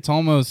 I think it's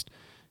almost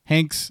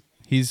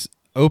he's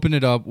opened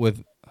it up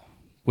with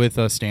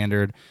a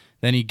standard,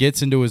 then he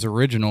gets into his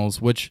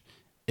originals, which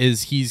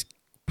is he's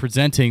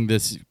presenting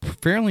this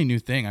fairly new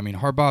thing. I mean,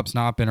 hard bop's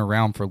not been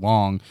around for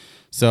long,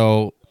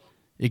 so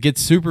it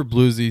gets super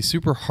bluesy,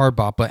 super hard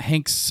bop, but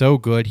Hank's so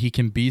good. He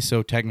can be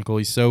so technical.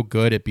 He's so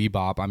good at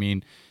bebop. I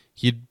mean,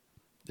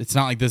 it's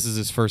not like this is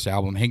his first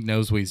album. Hank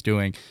knows what he's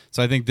doing.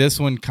 So I think this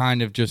one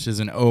kind of just is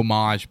an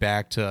homage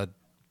back to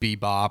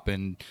bebop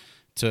and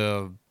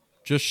to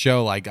just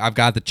show, like, I've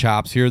got the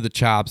chops. Here are the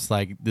chops.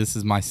 Like, this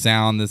is my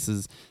sound. This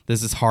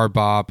is hard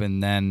bop,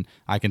 and then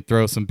I can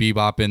throw some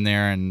bebop in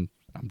there, and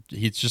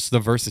he's just the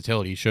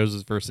versatility. He shows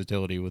his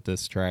versatility with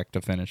this track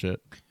to finish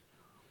it.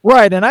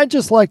 Right, and I'd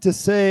just like to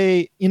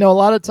say, a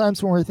lot of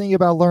times when we're thinking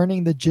about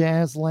learning the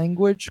jazz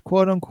language,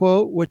 quote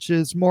unquote, which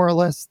is more or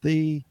less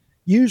the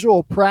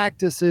usual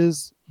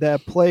practices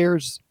that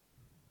players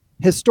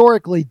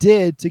historically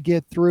did to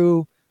get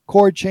through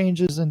chord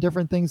changes and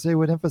different things they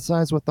would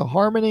emphasize with the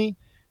harmony.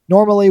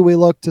 Normally, we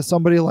look to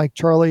somebody like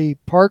Charlie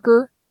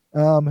Parker,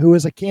 who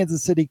is a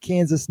Kansas City,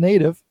 Kansas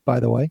native,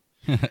 by the way.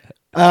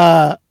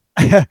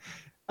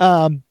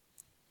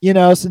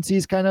 Since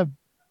he's kind of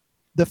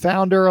the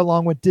founder,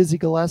 along with Dizzy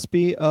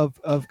Gillespie,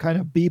 of kind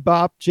of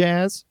bebop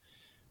jazz.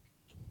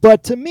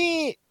 But to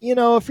me,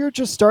 if you're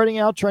just starting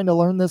out trying to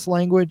learn this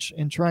language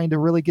and trying to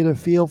really get a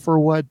feel for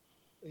what,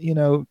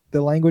 the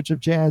language of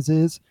jazz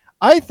is,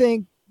 I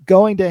think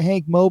going to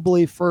Hank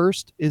Mobley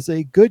first is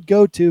a good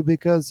go-to,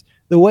 because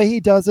the way he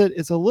does it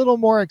is a little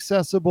more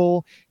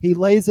accessible. He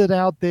lays it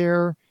out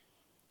there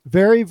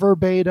very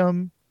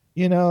verbatim.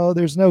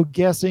 There's no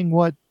guessing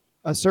what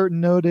a certain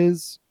note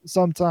is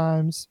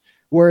sometimes,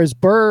 whereas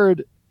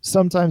Bird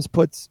sometimes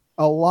puts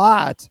a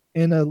lot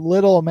in a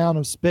little amount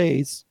of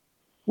space,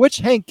 which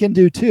Hank can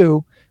do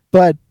too,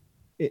 but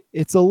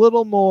it's a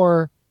little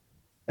more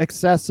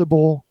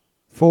accessible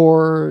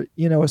for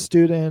a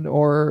student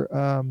or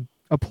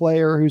a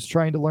player who's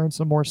trying to learn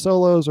some more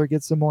solos or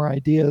get some more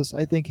ideas.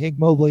 I think Hank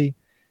Mobley,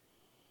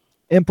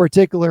 in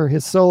particular,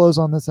 his solos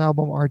on this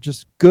album are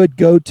just good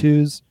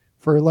go-tos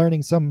for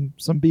learning some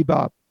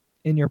bebop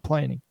in your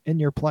playing.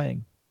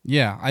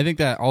 Yeah, I think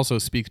that also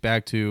speaks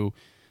back to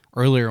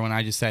earlier when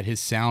I just said his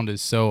sound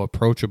is so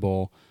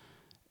approachable.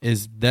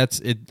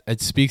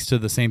 It speaks to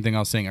the same thing I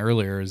was saying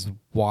earlier, is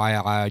why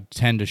I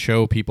tend to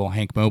show people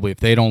Hank Mobley. If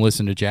they don't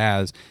listen to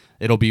jazz,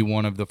 it'll be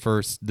one of the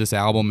first. This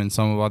album and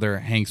some of other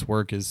Hank's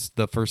work is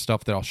the first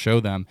stuff that I'll show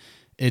them.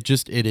 It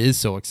is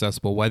so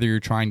accessible, whether you're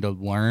trying to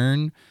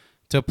learn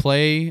to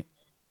play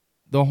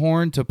the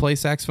horn, to play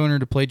saxophone, or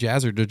to play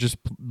jazz, or to just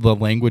the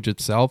language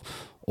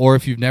itself, or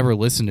if you've never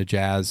listened to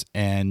jazz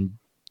and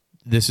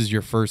this is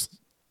your first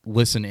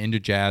listen into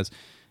jazz,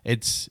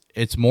 it's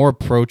more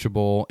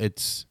approachable.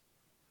 It's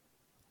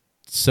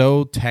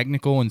so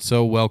technical and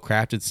so well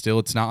crafted still.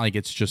 It's not like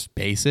it's just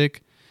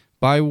basic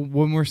by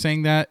when we're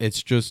saying that.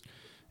 It's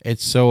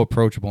so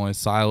approachable, and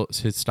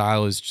his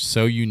style is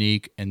so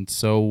unique and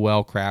so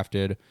well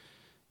crafted,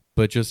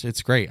 but just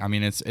it's great. I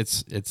mean,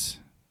 it's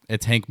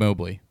Hank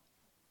Mobley.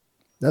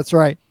 That's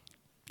right.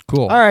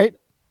 Cool. All right.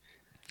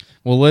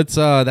 Well, let's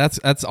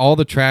that's all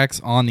the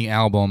tracks on the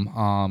album.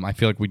 I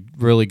feel like we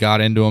really got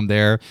into them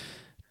there.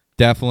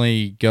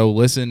 Definitely go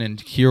listen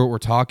and hear what we're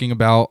talking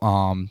about.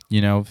 Some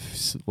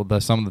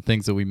of the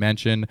things that we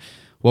mentioned.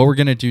 What we're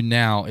going to do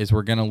now is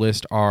we're going to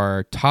list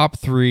our top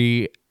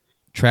 3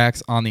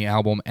 tracks on the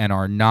album and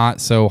our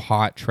not so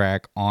hot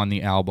track on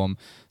the album.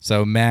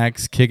 So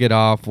Max, kick it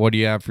off. What do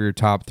you have for your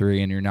top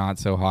 3 and your not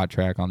so hot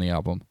track on the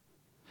album?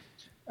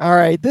 All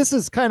right. This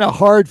is kind of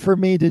hard for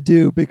me to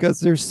do because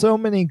there's so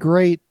many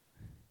great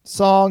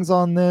songs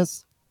on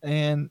this,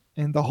 and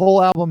the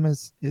whole album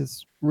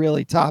is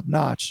really top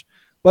notch.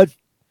 But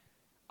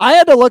I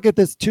had to look at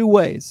this 2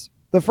 ways.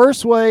 The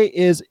first way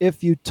is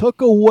if you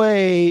took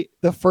away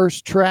the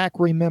first track,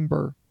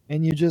 Remember,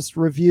 and you just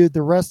reviewed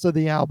the rest of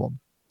the album.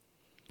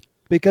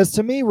 Because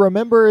to me,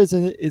 Remember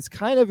is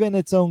kind of in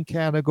its own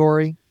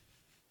category.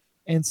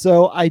 And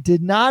so I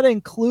did not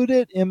include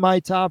it in my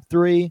top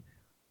 3,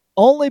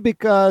 only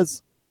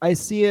because I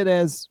see it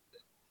as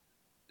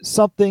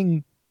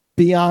something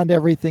beyond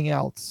everything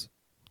else.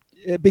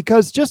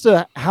 Because just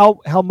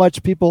how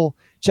much people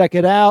check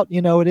it out.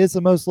 It is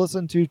the most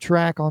listened to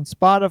track on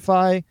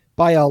Spotify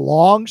by a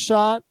long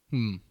shot.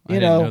 I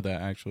didn't know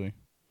that, actually.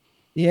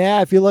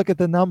 Yeah, if you look at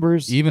the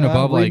numbers. Even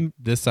above like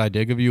This I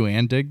Dig of You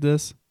and Dig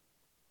This?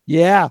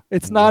 Yeah,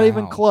 it's not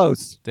even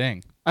close.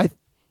 Dang.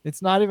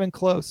 It's not even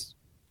close.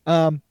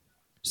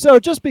 So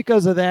just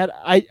because of that,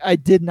 I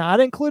did not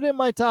include it in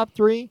my top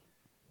 3,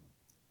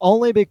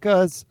 only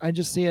because I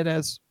just see it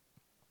as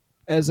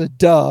a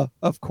duh.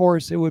 Of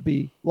course, it would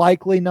be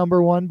likely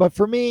number 1. But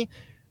for me,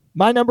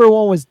 my number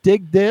 1 was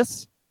Dig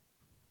This.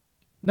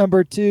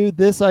 Number 2,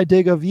 This I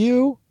Dig of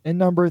You. And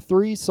number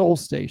 3, Soul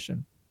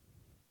Station.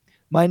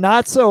 My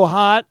not so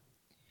hot,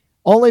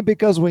 only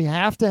because we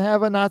have to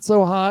have a not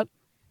so hot,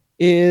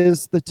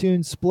 is the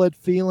tune Split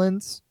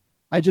Feelings.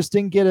 I just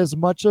didn't get as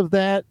much of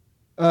that.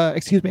 I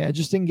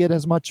just didn't get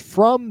as much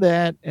from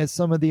that as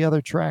some of the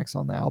other tracks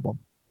on the album.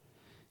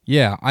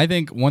 Yeah, I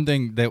think one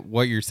thing that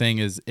what you're saying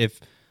is if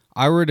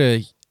I were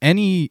to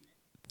any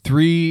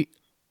 3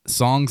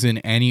 songs in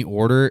any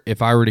order,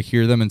 if I were to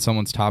hear them in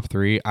someone's top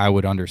 3, I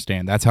would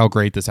understand. That's how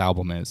great this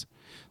album is.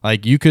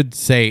 Like, you could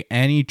say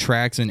any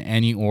tracks in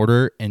any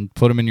order and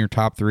put them in your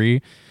top 3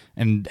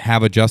 and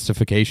have a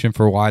justification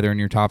for why they're in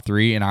your top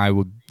 3, and I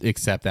would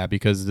accept that,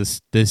 because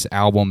this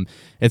album,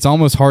 it's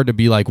almost hard to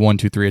be like 1,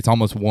 2, 3. It's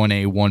almost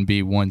 1A,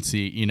 1B,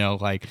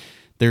 1C. Like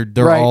they're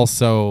right. all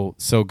so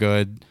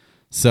good.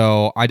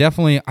 So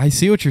I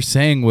see what you're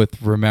saying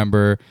with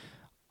Remember.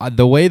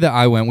 The way that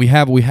I went, we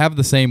have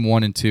the same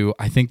 1 and 2.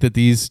 I think that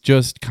these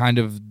just kind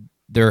of,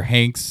 they're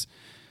Hank's,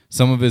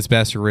 some of his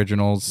best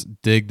originals.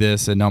 Dig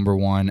This at number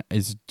 1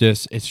 it's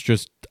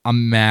just a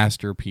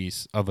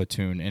masterpiece of a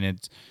tune, and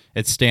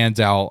it stands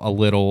out a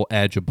little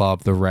edge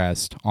above the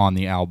rest on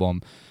the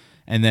album.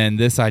 And then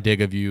This I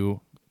Dig of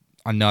You,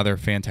 another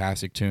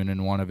fantastic tune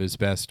and one of his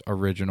best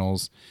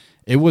originals.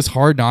 It was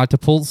hard not to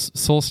pull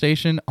Soul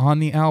Station on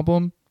the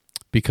album,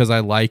 because I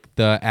like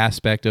the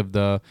aspect of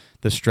the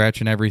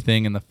stretch and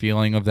everything and the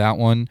feeling of that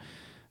one.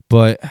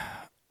 But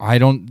I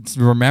don't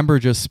Remember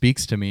just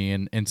speaks to me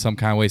in some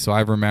kind of way. So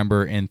I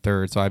Remember in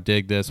third. So I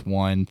Dig This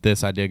 1,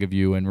 This I Dig of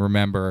You, and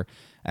Remember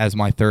as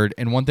my third.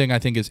 And one thing I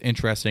think is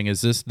interesting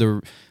is this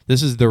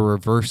is the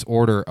reverse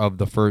order of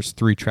the first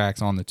 3 tracks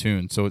on the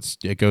tune. So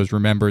it goes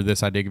Remember,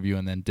 This I Dig of You,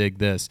 and then Dig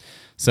This.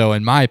 So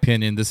in my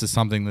opinion, this is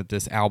something that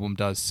this album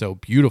does so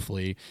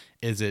beautifully,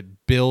 is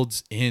it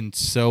builds in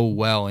so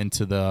well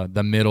into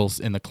the middles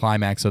and the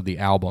climax of the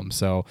album.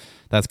 So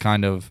that's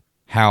kind of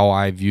how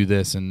I view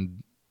this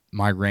and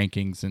my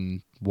rankings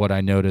and what I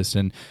noticed.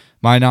 And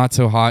my not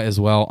so hot as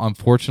well,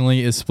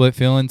 unfortunately, is Split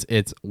Feelings.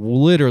 It's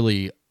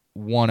literally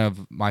one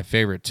of my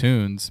favorite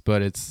tunes,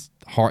 but it's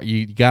hard.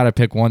 You got to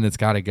pick one that's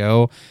got to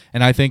go.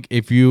 And I think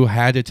if you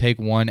had to take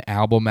one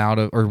album out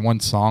of, or one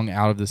song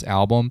out of this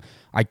album,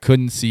 I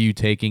couldn't see you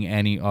taking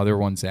any other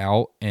ones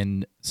out.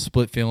 And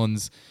Split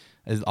Feelings,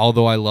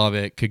 although I love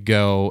it, could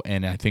go.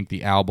 And I think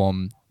the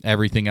album,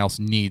 everything else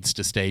needs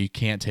to stay. You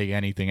can't take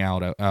anything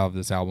out of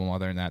this album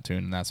other than that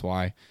tune, and that's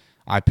why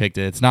I picked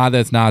it. It's not that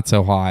it's not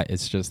so hot.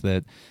 It's just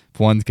that if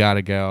one's got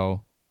to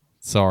go,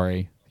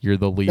 sorry, you're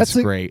the least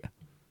great.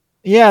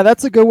 Yeah,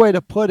 that's a good way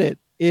to put it.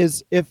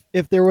 Is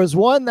if there was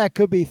one that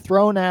could be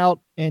thrown out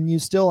and you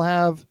still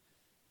have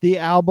the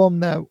album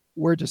that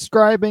we're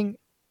describing,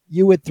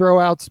 you would throw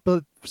out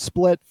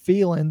Split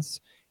Feelings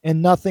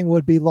and nothing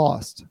would be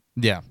lost.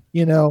 Yeah.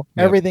 Yep.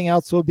 Everything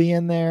else would be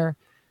in there,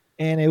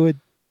 and it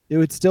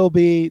would still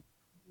be,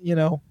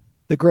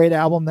 the great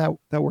album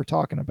that we're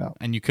talking about.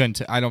 And you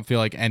couldn't, I don't feel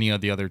like any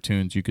of the other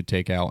tunes you could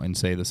take out and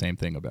say the same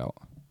thing about.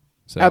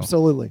 So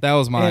absolutely. That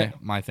was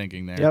my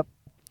thinking there. Yep.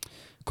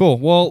 Cool.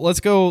 Well, let's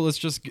go. Let's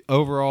just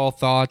overall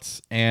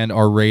thoughts and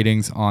our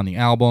ratings on the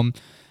album.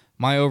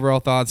 My overall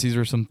thoughts, these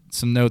are some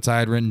notes I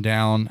had written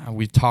down.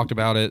 We've talked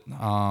about it.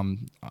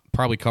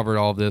 Probably covered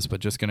all of this, but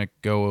just going to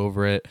go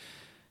over it.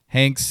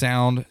 Hank's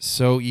sound,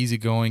 so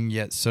easygoing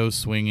yet so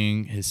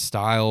swinging. His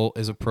style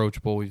is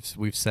approachable.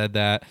 We've said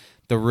that.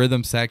 The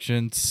rhythm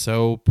section,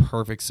 so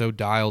perfect, so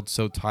dialed,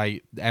 so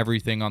tight.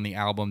 Everything on the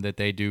album that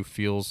they do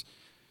feels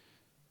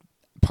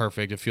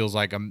perfect. It feels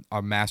like a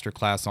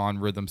masterclass on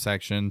rhythm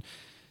section.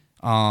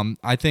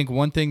 I think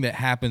one thing that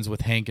happens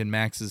with Hank, and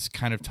Max has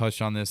kind of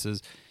touched on this,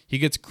 is he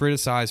gets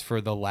criticized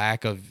for the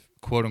lack of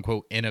quote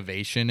unquote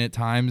innovation at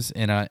times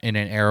in an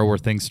era where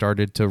things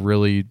started to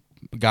really,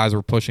 guys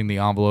were pushing the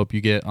envelope. You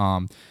get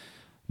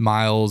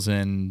Miles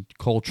and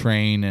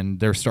Coltrane, and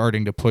they're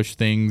starting to push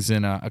things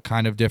in a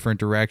kind of different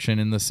direction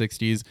in the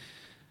 60s.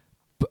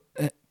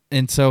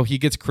 And so he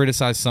gets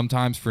criticized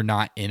sometimes for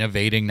not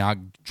innovating, not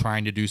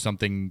trying to do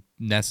something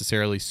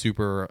necessarily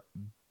super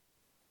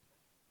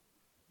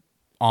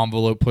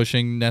envelope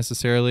pushing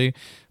necessarily.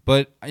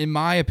 But in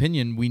my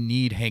opinion, we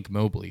need Hank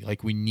Mobley.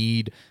 Like, we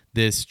need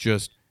this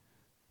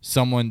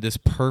this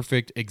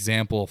perfect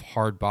example of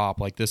hard bop.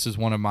 Like, this is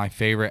one of my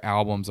favorite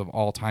albums of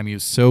all time. He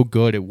was so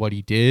good at what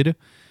he did.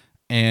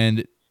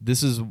 And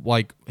this is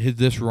like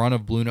this run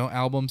of Blue Note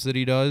albums that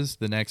he does.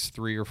 The next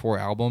 3 or 4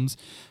 albums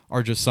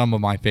are just some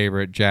of my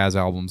favorite jazz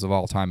albums of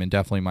all time, and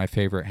definitely my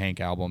favorite Hank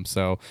album.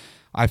 So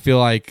I feel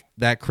like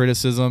that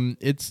criticism,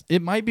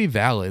 it might be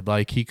valid.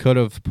 Like, he could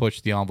have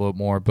pushed the envelope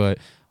more, but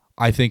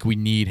I think we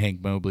need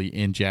Hank Mobley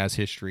in jazz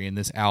history, and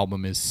this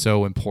album is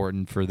so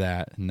important for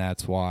that, and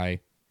that's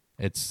why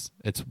it's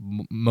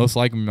most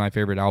likely my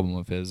favorite album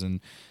of his.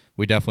 And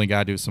we definitely got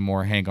to do some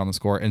more Hank on the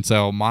score. And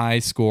so my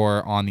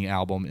score on the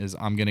album is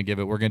we're going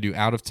to do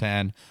out of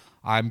 10.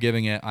 I'm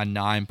giving it a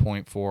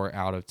 9.4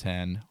 out of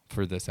 10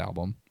 for this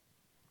album.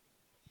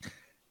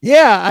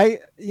 Yeah,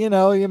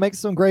 you make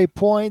some great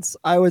points.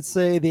 I would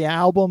say the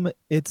album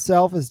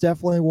itself is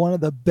definitely one of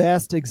the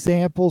best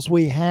examples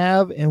we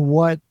have in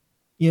what,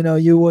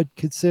 you would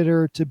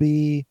consider to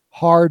be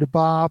hard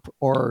bop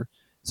or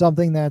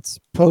something that's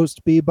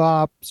post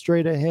bebop,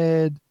 straight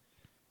ahead.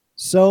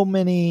 So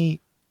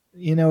many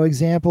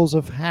examples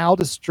of how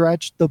to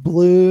stretch the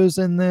blues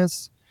in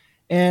this.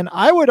 And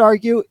I would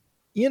argue,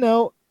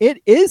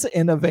 it is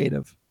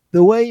innovative.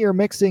 The way you're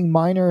mixing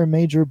minor and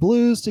major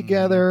blues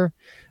together,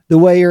 the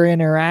way you're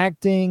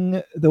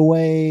interacting, the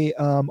way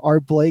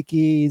Art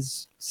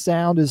Blakey's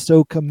sound is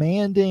so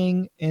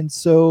commanding and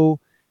so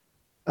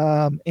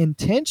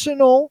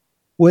intentional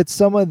with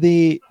some of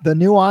the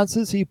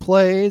nuances he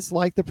plays,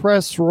 like the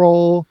press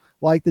roll,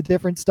 like the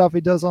different stuff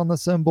he does on the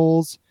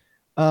cymbals.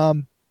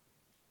 And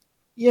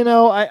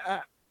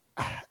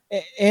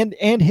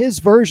his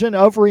version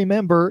of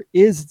Remember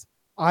is,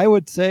 I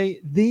would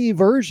say, the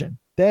version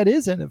that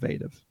is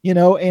innovative,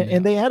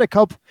 and they had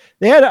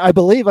I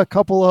believe a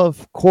couple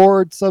of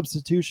chord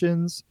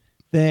substitutions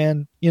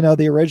than,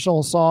 the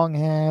original song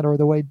had, or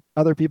the way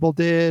other people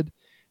did.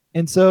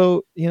 And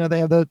so, they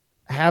have the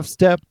half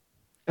step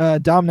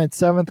dominant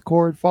 7th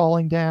chord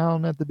falling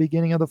down at the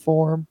beginning of the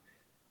form.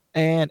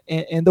 And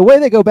the way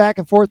they go back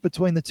and forth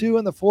between the 2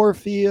 and the 4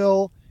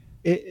 feel,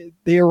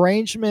 the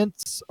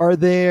arrangements are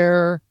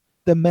there.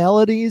 The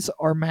melodies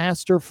are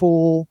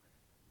masterful.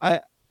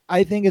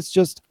 I think it's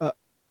just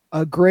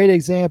a great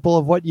example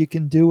of what you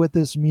can do with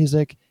this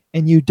music,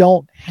 and you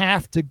don't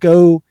have to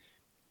go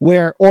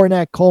where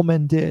Ornette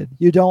Coleman did.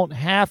 You don't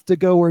have to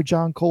go where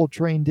John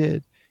Coltrane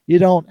did. You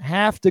don't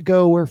have to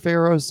go where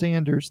Pharoah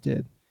Sanders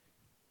did.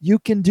 You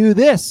can do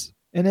this,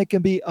 and it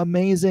can be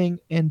amazing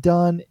and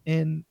done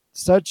in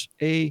such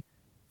a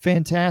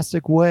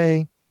fantastic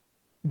way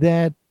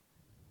that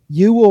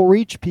you will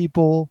reach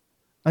people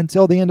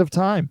until the end of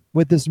time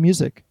with this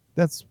music.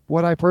 That's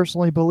what I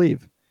personally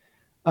believe.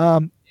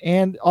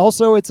 And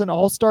also, it's an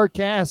all-star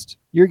cast.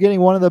 You're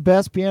getting one of the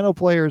best piano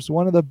players,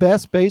 one of the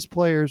best bass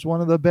players, one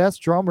of the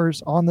best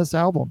drummers on this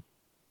album,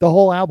 the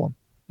whole album.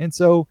 And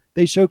so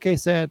they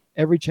showcase that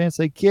every chance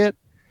they get.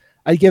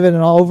 I give it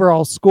an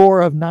overall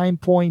score of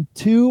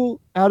 9.2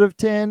 out of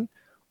 10,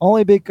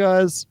 only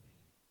because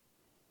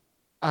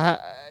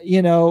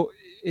you know,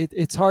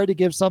 it's hard to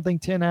give something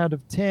 10 out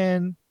of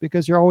 10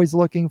 because you're always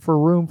looking for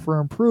room for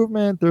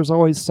improvement. There's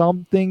always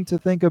something to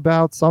think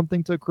about,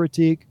 something to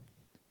critique,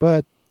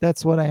 but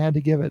that's what I had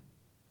to give it.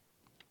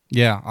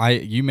 Yeah,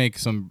 you make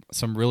some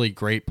really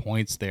great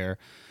points there.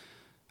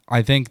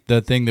 I think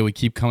the thing that we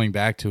keep coming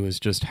back to is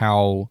just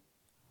how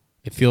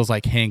it feels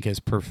like Hank has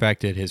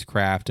perfected his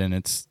craft, and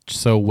it's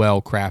so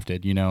well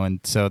crafted, and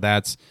so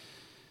that's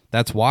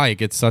why it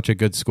gets such a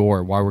good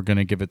score, why we're going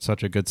to give it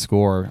such a good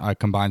score, a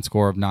combined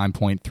score of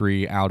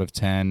 9.3 out of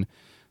 10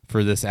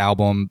 for this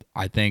album.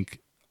 I think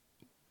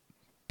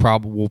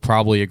we'll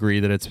probably agree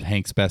that it's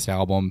Hank's best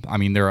album. I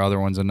mean, there are other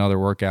ones, Another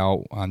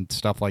Workout and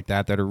stuff like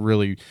that are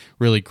really,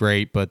 really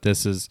great, but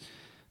this is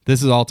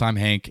all-time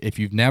Hank. If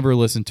you've never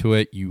listened to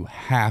it, you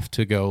have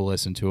to go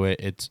listen to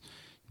it.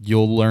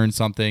 You'll learn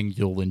something,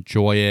 you'll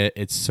enjoy it.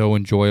 It's so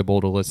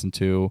enjoyable to listen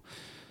to.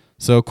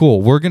 So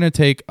cool. We're going to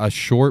take a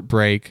short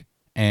break,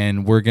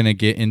 and we're going to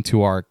get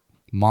into our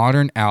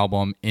modern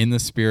album, In the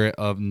Spirit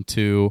of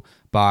Ntu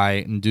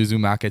by Nduzu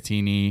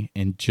Makatini,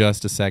 in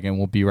just a second.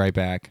 We'll be right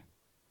back.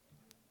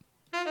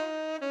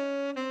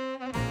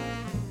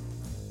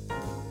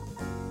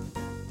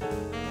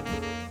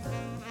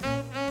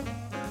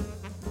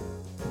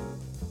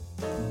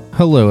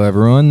 Hello,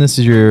 everyone. This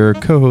is your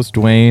co-host,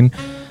 Dwayne.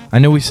 I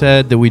know we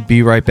said that we'd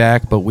be right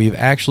back, but we've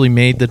actually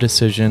made the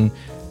decision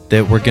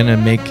that we're going to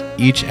make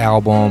each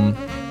album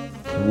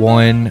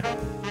one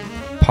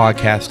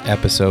podcast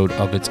episode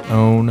of its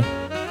own.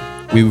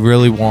 We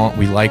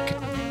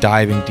like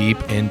diving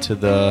deep into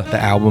the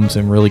albums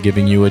and really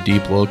giving you a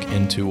deep look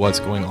into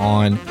what's going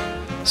on.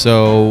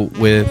 So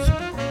with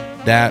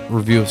that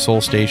review of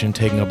Soul Station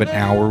taking up an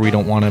hour, we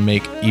don't want to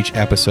make each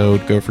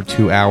episode go for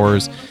 2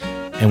 hours.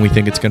 And we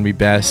think it's going to be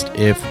best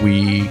if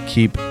we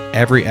keep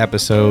every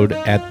episode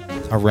at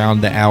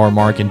around the hour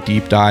mark and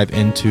deep dive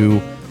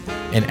into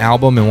an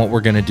album. And what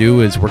we're going to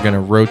do is we're going to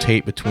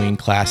rotate between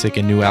classic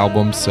and new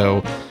albums.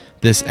 So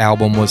this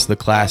album was the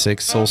classic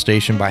Soul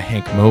Station by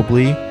Hank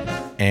Mobley.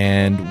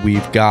 And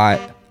we've got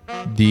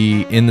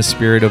the In the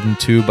Spirit of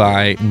Ntu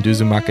by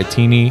Nduzu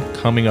Makatini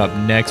coming up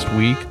next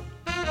week.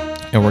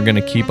 And we're going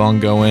to keep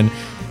on going.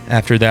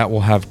 After that,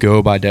 we'll have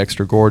Go by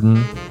Dexter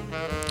Gordon.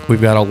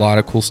 We've got a lot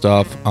of cool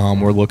stuff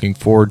we're looking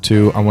forward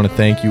to. I want to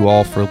thank you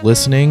all for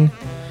listening.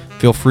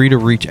 Feel free to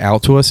reach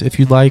out to us if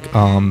you'd like.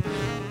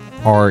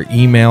 Our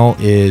email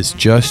is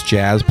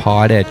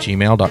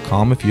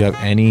justjazzpod@gmail.com. If you have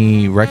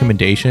any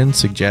recommendations,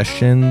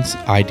 suggestions,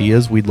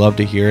 ideas, we'd love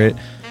to hear it.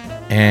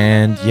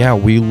 And yeah,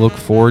 we look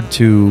forward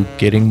to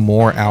getting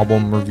more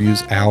album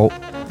reviews out,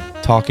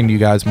 talking to you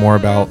guys more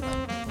about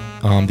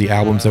the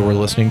albums that we're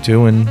listening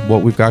to and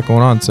what we've got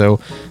going on. So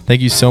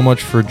thank you so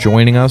much for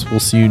joining us. We'll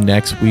see you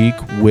next week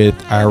with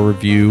our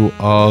review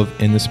of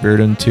In the Spirit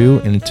of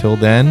Ntu. And until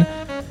then,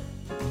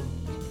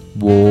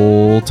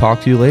 we'll talk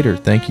to you later.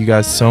 Thank you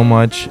guys so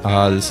much.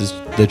 This is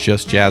the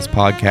Just Jazz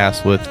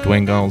Podcast with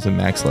Dwayne Gunnels and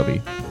Max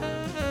Levy.